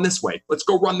go run this way. Let's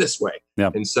go run this way.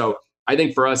 Yep. And so I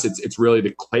think for us, it's really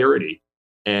the clarity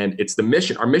and it's the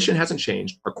mission. Our mission hasn't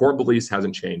changed. Our core beliefs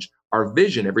hasn't changed. Our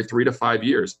vision every 3 to 5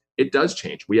 years, it does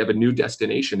change. We have a new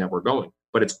destination that we're going,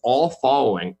 but it's all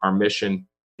following our mission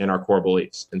and our core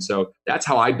beliefs. And so that's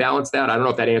how I balance that. I don't know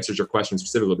if that answers your question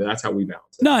specifically, but that's how we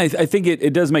balance it. No, I think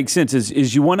it does make sense.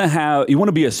 Is you want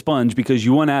to be a sponge because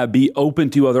you want to be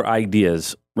open to other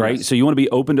ideas, right? Yes. So you want to be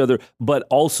open to other, but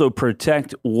also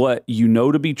protect what you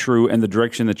know to be true and the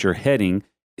direction that you're heading,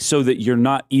 so that you're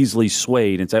not easily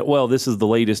swayed and say, well, this is the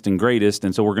latest and greatest,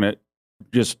 and so we're going to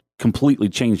just completely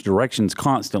change directions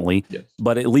constantly. Yes.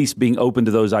 But at least being open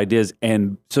to those ideas,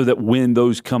 and so that when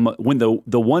those come, when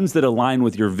the ones that align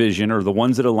with your vision or the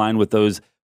ones that align with those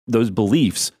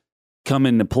beliefs come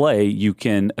into play, you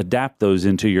can adapt those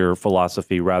into your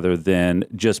philosophy rather than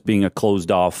just being a closed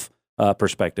off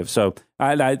perspective. So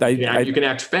you can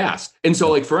act fast. And so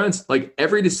like, for instance, like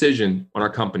every decision on our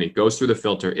company goes through the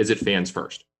filter. Is it fans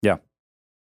first? Yeah.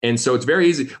 And so it's very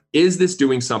easy. Is this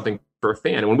doing something for a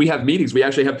fan? And when we have meetings, we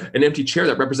actually have an empty chair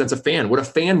that represents a fan. Would a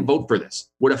fan vote for this?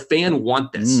 Would a fan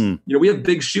want this? We have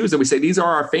big shoes that we say, these are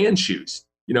our fan shoes.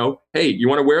 Hey, you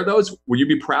want to wear those? Will you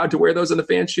be proud to wear those in the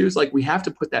fan shoes? Like, we have to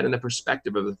put that in the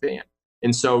perspective of the fan.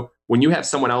 And so when you have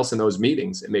someone else in those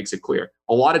meetings, it makes it clear.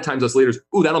 A lot of times those leaders,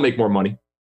 ooh, that'll make more money.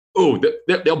 Ooh,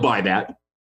 they'll buy that.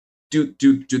 Do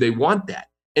they want that?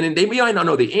 And then they might not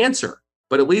know the answer,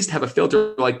 but at least have a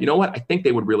filter like, you know what? I think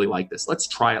they would really like this. Let's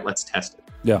try it. Let's test it.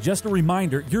 Yeah. Just a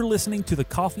reminder, you're listening to the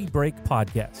Coffee Break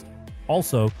Podcast.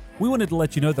 Also, we wanted to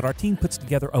let you know that our team puts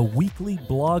together a weekly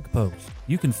blog post.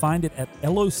 You can find it at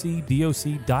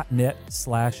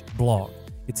locdoc.net/blog.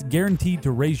 It's guaranteed to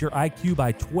raise your IQ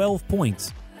by 12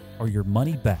 points or your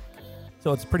money back.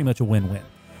 So it's pretty much a win-win.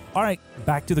 All right,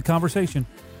 back to the conversation.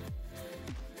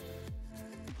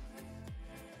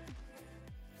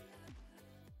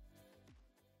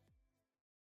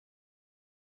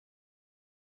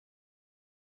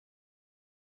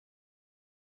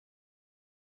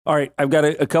 All right, I've got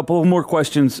a couple more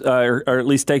questions, or at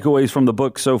least takeaways from the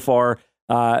book so far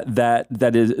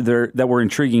that were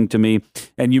intriguing to me.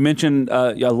 And you mentioned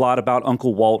a lot about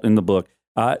Uncle Walt in the book.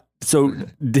 So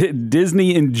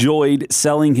Disney enjoyed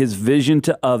selling his vision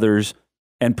to others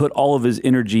and put all of his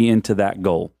energy into that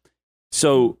goal.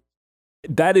 So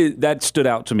that stood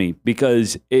out to me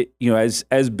because it,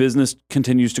 as business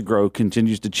continues to grow,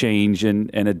 continues to change and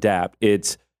adapt,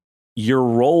 your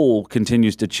role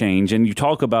continues to change. And you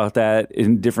talk about that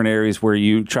in different areas where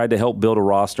you tried to help build a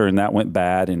roster and that went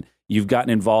bad. And you've gotten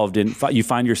involved you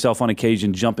find yourself on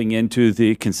occasion jumping into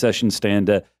the concession stand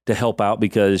to help out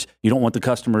because you don't want the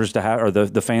customers to have, or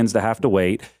the fans to have to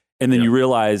wait. And then you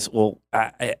realize, well,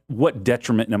 what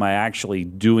detriment am I actually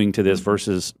doing to this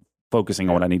versus focusing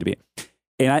on what I need to be?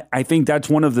 And I think that's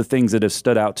one of the things that have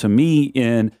stood out to me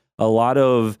in a lot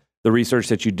of the research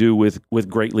that you do with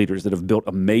great leaders that have built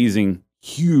amazing,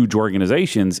 huge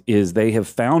organizations, is they have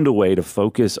found a way to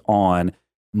focus on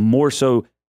more so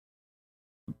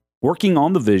working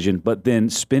on the vision, but then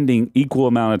spending equal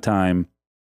amount of time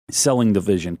selling the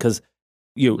vision. Because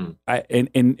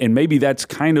and maybe that's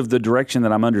kind of the direction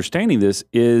that I'm understanding this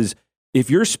is if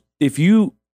you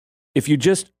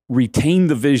just retain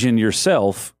the vision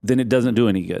yourself, then it doesn't do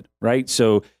any good, right?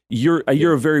 So you're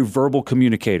a very verbal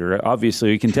communicator.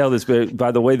 Obviously, you can tell this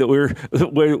by the way that we're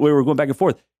going back and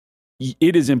forth.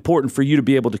 It is important for you to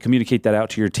be able to communicate that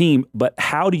out to your team, but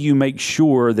how do you make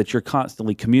sure that you're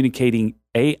constantly communicating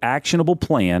a actionable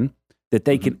plan that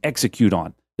they can execute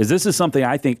on? Because this is something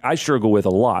I think I struggle with a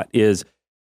lot is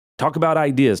talk about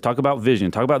ideas, talk about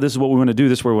vision, talk about this is what we want to do,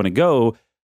 this is where we want to go,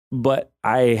 but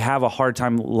I have a hard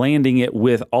time landing it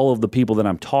with all of the people that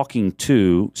I'm talking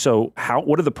to. So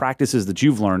what are the practices that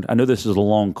you've learned? I know this is a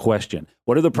long question.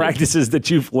 What are the practices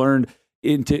that you've learned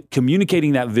into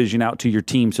communicating that vision out to your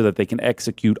team so that they can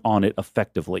execute on it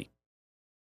effectively?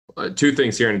 Two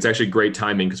things here, and it's actually great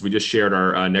timing because we just shared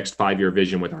our next 5-year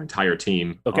vision with our entire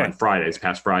team on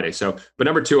past Friday. So, but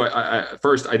number two,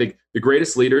 first, I think the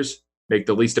greatest leaders make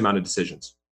the least amount of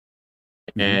decisions.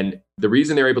 And the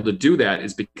reason they're able to do that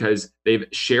is because they've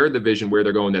shared the vision where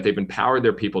they're going, that they've empowered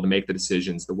their people to make the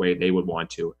decisions the way they would want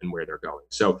to and where they're going.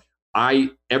 So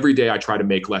every day I try to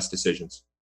make less decisions.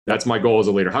 That's my goal as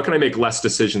a leader. How can I make less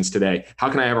decisions today? How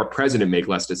can I have our president make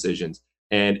less decisions?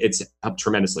 And it's helped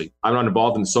tremendously. I'm not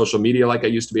involved in social media like I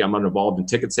used to be. I'm not involved in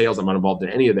ticket sales. I'm not involved in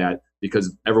any of that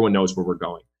because everyone knows where we're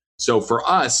going. So for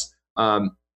us, how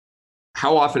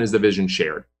often is the vision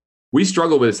shared? We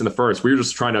struggled with this in the first. We were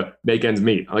just trying to make ends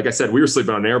meet. Like I said, we were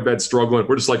sleeping on an airbed, struggling.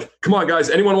 We're just like, come on, guys,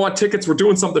 anyone want tickets? We're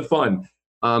doing something fun.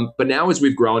 But now as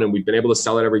we've grown and we've been able to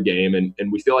sell it every game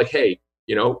and we feel like, hey,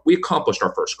 we accomplished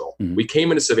our first goal. We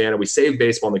came into Savannah, we saved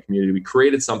baseball in the community, we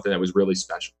created something that was really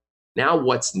special. Now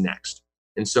what's next?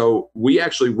 And so we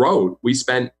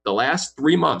spent the last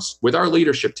 3 months with our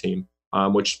leadership team,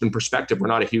 which in perspective, we're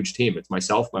not a huge team. It's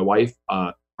myself, my wife,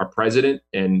 our president,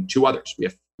 and 2 others. We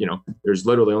have, there's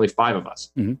literally only 5 of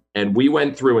us. And we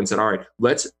went through and said, all right,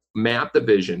 let's map the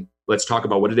vision. Let's talk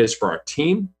about what it is for our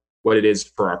team, what it is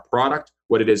for our product,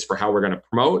 what it is for how we're going to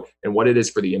promote, and what it is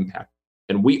for the impact.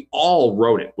 And we all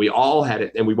wrote it. We all had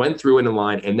it. And we went through it in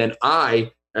line. And then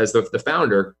I, as the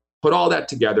founder, put all that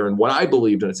together and what I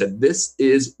believed in. I said, this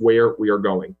is where we are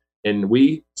going. And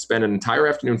we spent an entire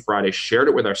afternoon Friday, shared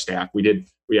it with our staff. We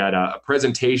had a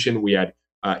presentation. We had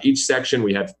each section.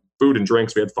 We had food and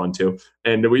drinks. We had fun too.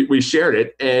 And we shared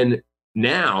it. And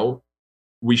now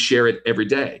we share it every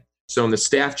day. So in the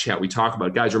staff chat, we talk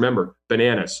about, guys, remember,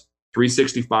 bananas,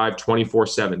 365,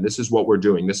 24/7. This is what we're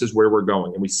doing. This is where we're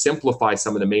going. And we simplify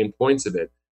some of the main points of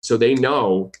it so they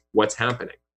know what's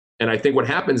happening. And I think what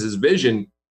happens is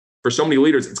vision, for so many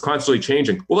leaders, it's constantly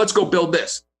changing. Well, let's go build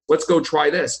this. Let's go try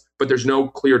this. But there's no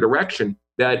clear direction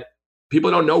that people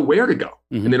don't know where to go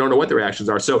and they don't know what their actions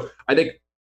are. So I think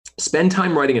spend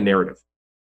time writing a narrative.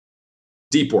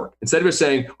 Deep work. Instead of just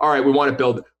saying, all right, we want to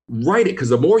build, write it. Because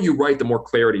the more you write, the more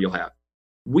clarity you'll have.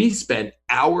 We spent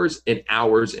hours and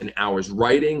hours and hours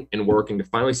writing and working to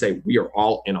finally say, we are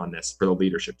all in on this for the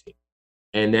leadership team.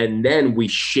 And then we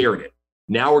shared it.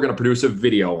 Now we're going to produce a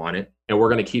video on it and we're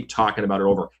going to keep talking about it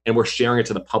over and we're sharing it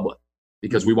to the public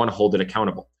because we want to hold it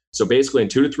accountable. So basically in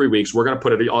 2 to 3 weeks, we're going to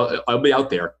put it, I'll be out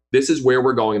there. This is where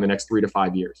we're going in the next 3 to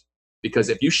 5 years. Because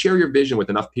if you share your vision with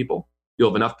enough people, you'll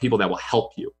have enough people that will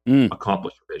help you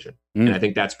accomplish your vision. And I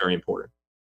think that's very important.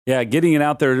 Yeah, getting it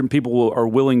out there and people are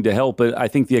willing to help. But I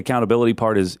think the accountability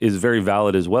part is very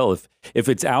valid as well. If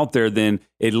it's out there, then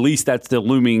at least that's the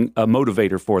looming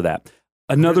motivator for that.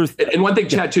 Another and one thing,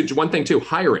 Chad, too,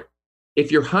 hiring.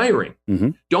 If you're hiring,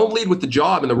 don't lead with the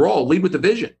job and the role, lead with the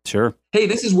vision. Sure. Hey,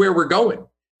 this is where we're going.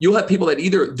 You'll have people that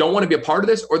either don't want to be a part of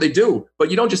this or they do,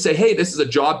 but you don't just say, hey, this is a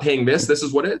job paying this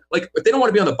is what it is. Like, if they don't want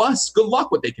to be on the bus, good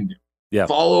luck what they can do. Yeah.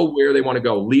 Follow where they want to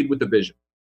go. Lead with the vision.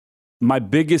 My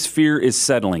biggest fear is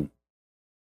settling.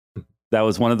 That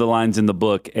was one of the lines in the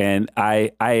book. And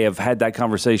I have had that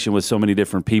conversation with so many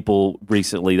different people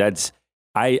recently.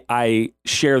 I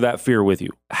share that fear with you.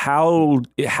 How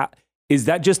is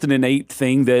that just an innate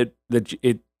thing that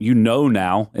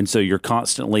now? And so you're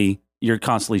constantly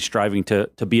striving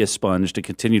to be a sponge, to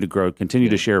continue to grow, continue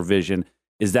to share vision.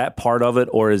 Is that part of it?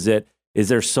 Or is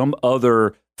there some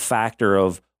other factor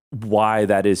of why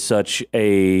that is such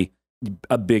a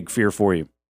big fear for you?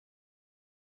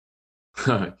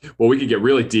 Well, we could get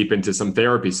really deep into some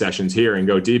therapy sessions here and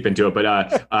go deep into it. But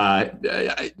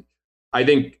I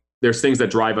think there's things that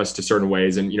drive us to certain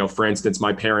ways. And, for instance,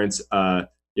 my parents,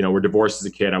 were divorced as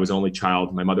a kid. I was only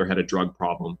child. My mother had a drug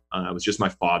problem. It was just my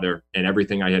father, and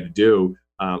everything I had to do,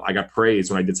 I got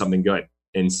praised when I did something good.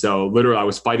 And so literally I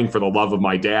was fighting for the love of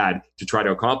my dad to try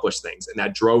to accomplish things. And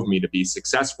that drove me to be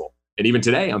successful. And even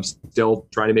today, I'm still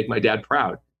trying to make my dad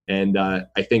proud. And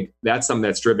I think that's something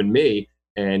that's driven me.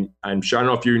 And I'm sure, I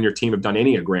don't know if you and your team have done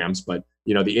Enneagrams, but,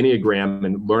 the Enneagram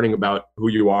and learning about who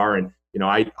you are. And,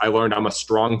 I learned I'm a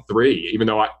strong 3, even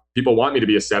though people want me to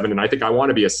be a 7. And I think I want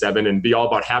to be a 7 and be all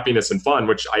about happiness and fun,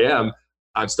 which I am.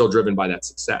 I'm still driven by that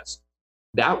success.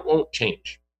 That won't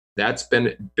change. That's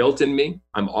been built in me.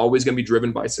 I'm always going to be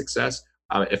driven by success.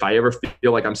 If I ever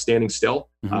feel like I'm standing still,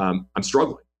 I'm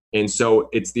struggling. And so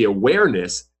it's the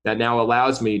awareness that now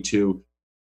allows me to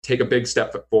take a big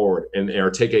step forward or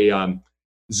take a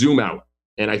zoom out.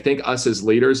 And I think us as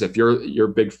leaders, if your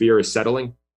big fear is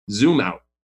settling, zoom out.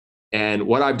 And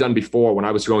what I've done before when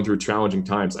I was going through challenging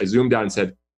times, I zoomed out and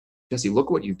said, Jesse,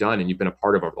 look what you've done and you've been a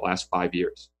part of over the last 5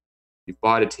 years. You've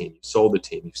bought a team, you've sold a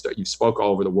team, you've spoke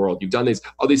all over the world. You've done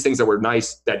all these things that were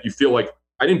nice that you feel like,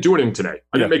 I didn't do anything today.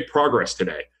 I didn't make progress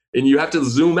today. And you have to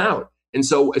zoom out. And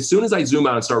so as soon as I zoom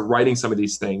out and start writing some of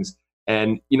these things,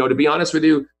 and, to be honest with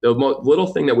you, the little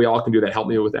thing that we all can do that helped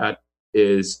me with that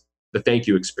is the thank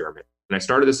you experiment. And I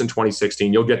started this in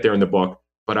 2016. You'll get there in the book.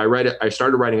 But I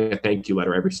started writing a thank you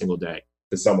letter every single day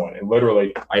to someone. And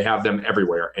literally, I have them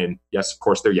everywhere. And yes, of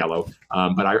course, they're yellow.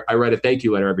 But I write a thank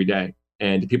you letter every day.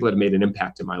 And to people that have made an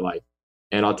impact in my life.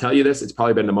 And I'll tell you this, it's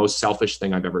probably been the most selfish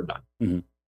thing I've ever done. Mm-hmm.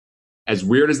 As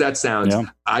weird as that sounds,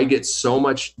 I get so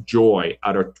much joy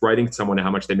out of writing someone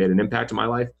how much they made an impact in my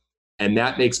life. And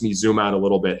that makes me zoom out a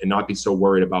little bit and not be so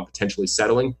worried about potentially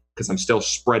settling, because I'm still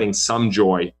spreading some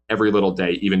joy every little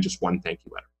day, even just one thank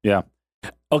you letter. Yeah.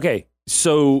 Okay.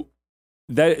 So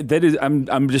that is,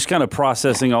 I'm just kind of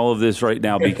processing all of this right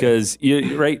now because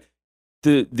the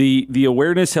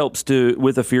awareness helps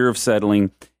with the fear of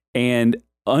settling and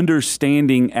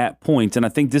understanding at points. And I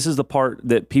think this is the part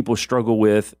that people struggle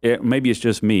with. Maybe it's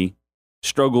just me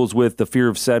struggles with the fear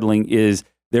of settling is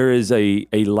there is a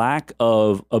lack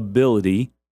of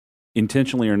ability,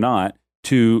 intentionally or not,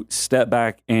 to step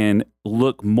back and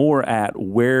look more at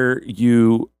where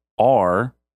you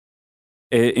are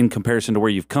in comparison to where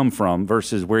you've come from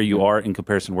versus where you are in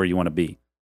comparison to where you want to be.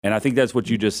 And I think that's what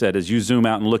you just said, is you zoom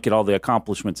out and look at all the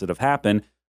accomplishments that have happened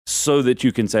so that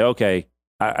you can say, okay,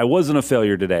 I wasn't a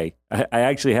failure today. I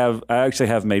actually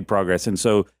have made progress. And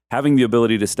so having the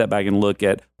ability to step back and look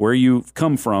at where you've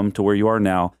come from to where you are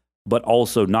now, but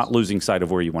also not losing sight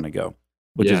of where you want to go,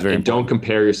 which is very important. Don't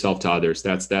compare yourself to others.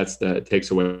 That's the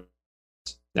takes away.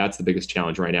 That's the biggest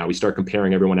challenge right now. We start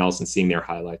comparing everyone else and seeing their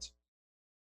highlights.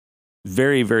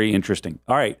 Very, very interesting.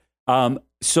 All right.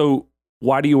 So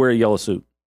why do you wear a yellow suit?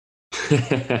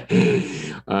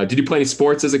 Did you play any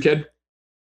sports as a kid?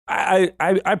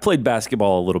 I played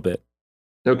basketball a little bit.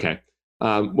 Okay.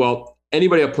 Well,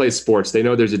 anybody that plays sports, they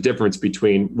know there's a difference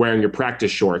between wearing your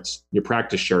practice shorts, your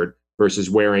practice shirt,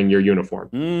 versus wearing your uniform.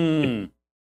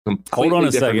 Hold on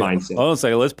a second. Mindset. Hold on a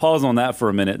second. Let's pause on that for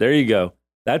a minute. There you go.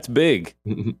 That's big.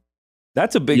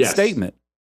 That's a big statement.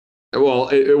 Well,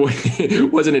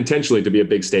 it wasn't intentionally to be a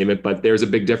big statement, but there's a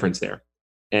big difference there.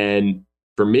 And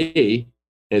for me,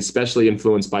 especially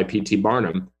influenced by P.T.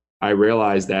 Barnum, I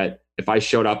realized that if I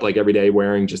showed up like every day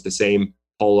wearing just the same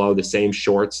polo, the same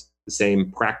shorts, the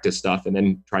same practice stuff, and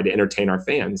then tried to entertain our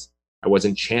fans, I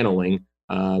wasn't channeling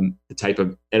the type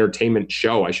of entertainment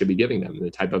show I should be giving them, the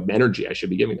type of energy I should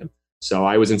be giving them. So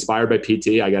I was inspired by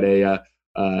PT. I got a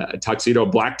tuxedo, a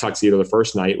black tuxedo the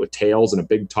first night with tails and a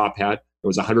big top hat. It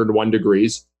was 101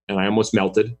 degrees and I almost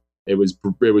melted. It was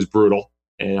brutal.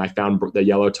 And I found the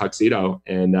yellow tuxedo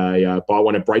and I bought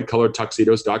one at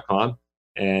brightcoloredtuxedos.com.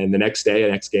 And the next day, the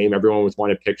next game, everyone was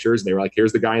wanted pictures. They were like,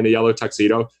 here's the guy in the yellow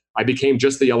tuxedo. I became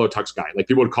just the yellow tux guy. Like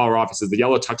people would call our offices, the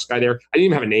yellow tux guy there. I didn't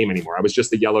even have a name anymore. I was just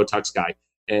the yellow tux guy.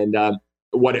 And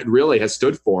what it really has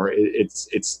stood for,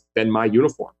 it's been my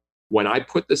uniform. When I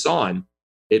put this on,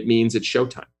 it means it's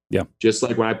showtime. Yeah. Just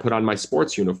like when I put on my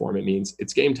sports uniform, it means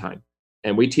it's game time.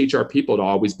 And we teach our people to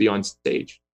always be on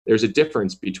stage. There's a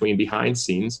difference between behind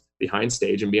scenes, behind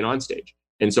stage, and being on stage.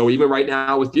 And so even right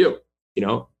now with you,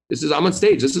 I'm on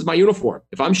stage. This is my uniform.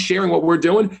 If I'm sharing what we're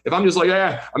doing, if I'm just like,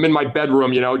 I'm in my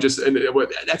bedroom,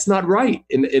 that's not right.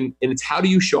 And it's how do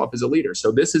you show up as a leader?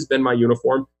 So this has been my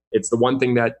uniform. It's the one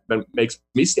thing that makes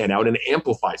me stand out and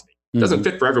amplifies me. It doesn't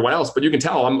fit for everyone else, but you can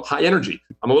tell I'm high energy.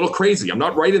 I'm a little crazy. I'm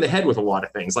not right in the head with a lot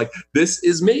of things. Like this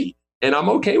is me and I'm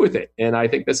okay with it. And I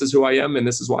think this is who I am and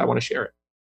this is why I want to share it.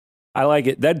 I like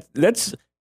it. That's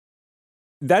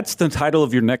the title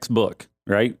of your next book,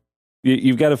 right?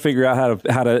 You've got to figure out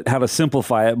how to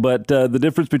simplify it. But the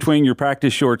difference between your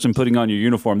practice shorts and putting on your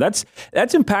uniform, that's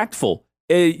impactful.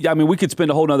 I mean, we could spend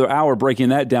a whole nother hour breaking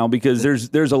that down because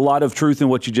there's a lot of truth in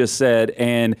what you just said,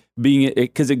 and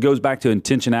because it goes back to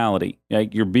intentionality.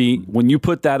 Like when you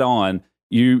put that on,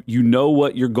 you know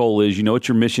what your goal is, you know what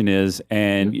your mission is,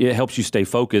 and it helps you stay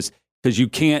focused because you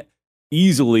can't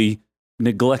easily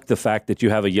neglect the fact that you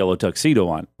have a yellow tuxedo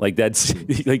on. Like that's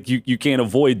like you can't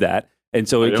avoid that. And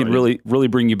so it can really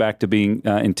bring you back to being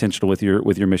intentional with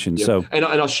your mission. Yeah. So, and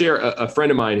I'll share a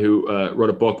friend of mine who wrote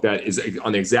a book that is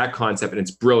on the exact concept, and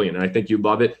it's brilliant, and I think you'd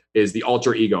love it, is the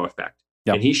alter ego effect.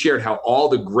 Yep. And he shared how all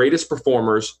the greatest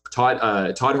performers, Todd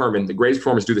Herman, the greatest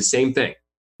performers do the same thing.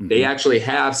 Mm-hmm. They actually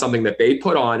have something that they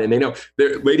put on, and they know.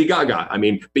 Lady Gaga, I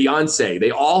mean, Beyonce,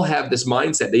 they all have this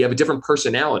mindset. They have a different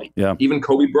personality. Yeah. Even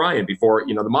Kobe Bryant before,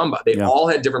 the Mamba, they all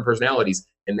had different personalities,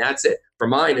 and that's it. For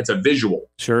mine, it's a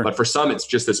visual. Sure. But for some, it's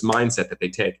just this mindset that they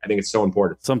take. I think it's so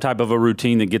important. Some type of a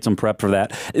routine that gets them prepped for that.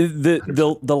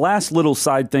 The last little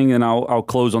side thing, and I'll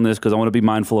close on this because I want to be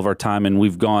mindful of our time, and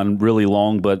we've gone really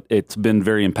long, but it's been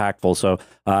very impactful. So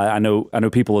I know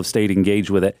people have stayed engaged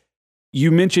with it. You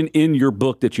mentioned in your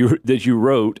book that you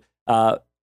wrote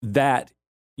that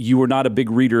you were not a big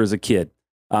reader as a kid,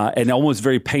 and almost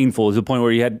very painful to the point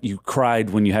where you cried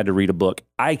when you had to read a book.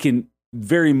 I can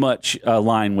very much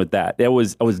align with that. I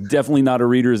was definitely not a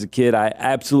reader as a kid. I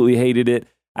absolutely hated it.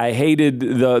 I hated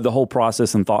the whole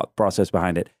process and thought process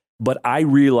behind it. But I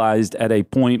realized at a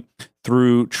point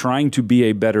through trying to be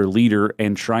a better leader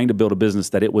and trying to build a business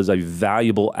that it was a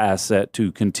valuable asset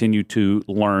to continue to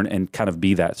learn and kind of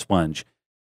be that sponge.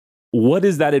 What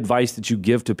is that advice that you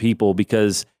give to people?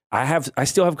 Because I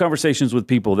still have conversations with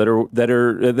people that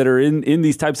are in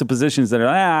these types of positions that are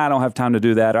I don't have time to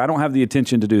do that, or I don't have the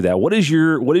attention to do that. What is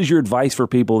your advice for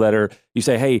people that you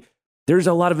say, hey, there's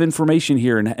a lot of information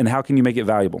here, and how can you make it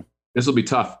valuable? This will be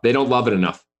tough. They don't love it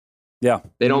enough. Yeah.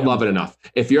 They don't love it enough.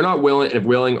 If you're not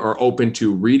willing or open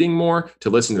to reading more,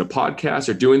 to listening to podcasts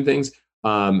or doing things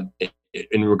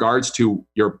in regards to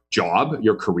your job,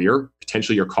 your career,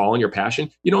 potentially your calling, your passion,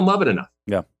 you don't love it enough.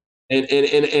 Yeah. And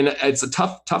it's a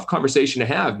tough conversation to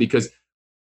have because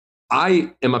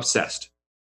I am obsessed.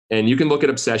 And you can look at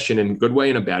obsession in a good way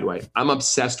and a bad way. I'm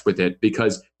obsessed with it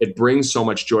because it brings so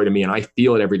much joy to me. And I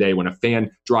feel it every day when a fan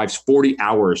drives 40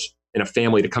 hours in a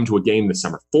family to come to a game this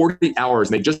summer. 40 hours,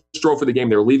 and they just drove for the game.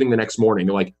 They're leaving the next morning.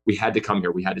 They're like, we had to come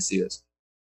here. We had to see this.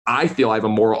 I feel I have a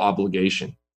moral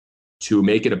obligation to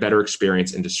make it a better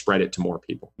experience and to spread it to more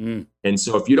people. And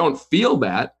so if you don't feel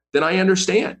that, then I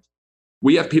understand.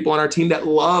 We have people on our team that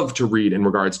love to read in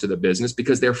regards to the business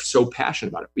because they're so passionate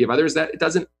about it. We have others that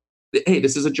hey,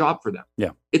 this is a job for them.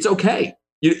 Yeah. It's okay.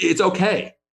 It's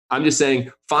okay. I'm just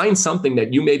saying, find something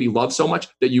that you maybe love so much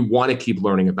that you want to keep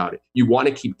learning about it. You want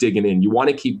to keep digging in. You want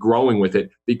to keep growing with it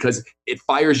because it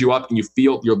fires you up and you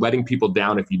feel you're letting people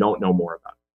down if you don't know more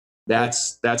about it.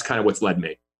 That's kind of what's led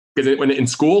me. Because when in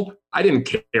school, I didn't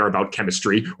care about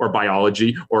chemistry or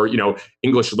biology or,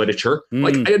 English literature.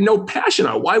 Like I had no passion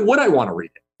on it. Why would I want to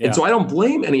read it? Yeah. And so I don't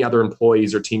blame any other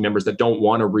employees or team members that don't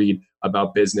want to read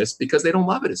about business because they don't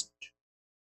love it as much.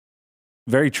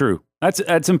 Very true. That's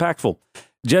impactful.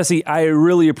 Jesse, I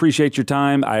really appreciate your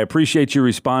time. I appreciate you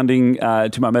responding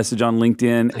to my message on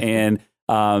LinkedIn, and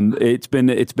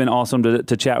it's been awesome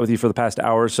to chat with you for the past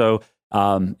hour or so.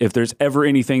 If there's ever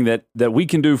anything that we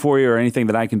can do for you or anything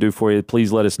that I can do for you,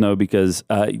 please let us know because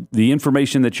the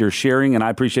information that you're sharing, and I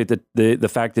appreciate the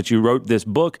fact that you wrote this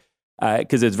book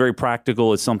because it's very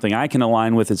practical. It's something I can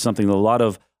align with. It's something that a lot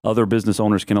of other business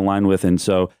owners can align with. And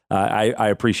so I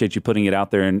appreciate you putting it out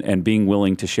there and being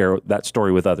willing to share that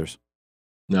story with others.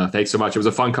 No, thanks so much. It was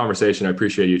a fun conversation. I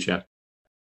appreciate you, Chad.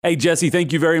 Hey, Jesse,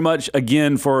 thank you very much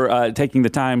again for taking the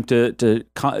time to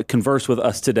converse with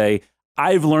us today.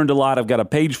 I've learned a lot. I've got a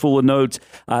page full of notes,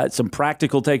 some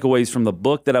practical takeaways from the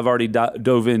book that I've already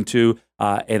dove into,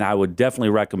 and I would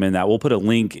definitely recommend that. We'll put a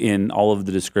link in all of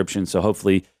the description, so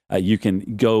hopefully you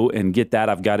can go and get that.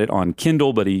 I've got it on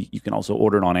Kindle, but you can also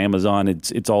order it on Amazon.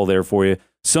 It's all there for you.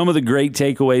 Some of the great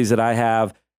takeaways that I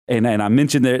have, and I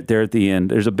mentioned that there at the end,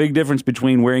 there's a big difference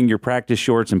between wearing your practice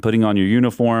shorts and putting on your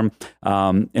uniform,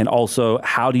 and also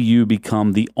how do you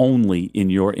become the only in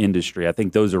your industry? I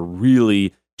think those are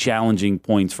really challenging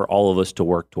points for all of us to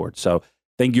work towards. So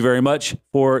thank you very much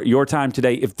for your time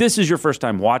today. If this is your first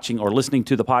time watching or listening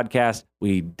to the podcast,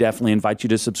 we definitely invite you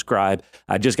to subscribe.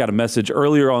 I just got a message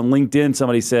earlier on LinkedIn.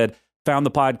 Somebody said, found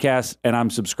the podcast and I'm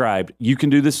subscribed. You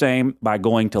can do the same by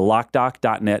going to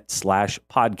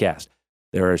lockdoc.net/podcast.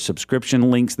 There are subscription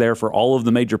links there for all of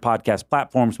the major podcast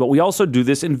platforms, but we also do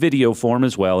this in video form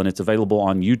as well, and it's available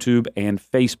on YouTube and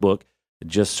Facebook.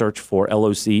 Just search for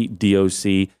LOC,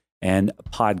 DOC, and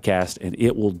podcast, and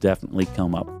it will definitely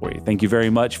come up for you. Thank you very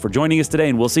much for joining us today,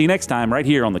 and we'll see you next time right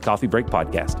here on the Coffee Break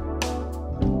Podcast.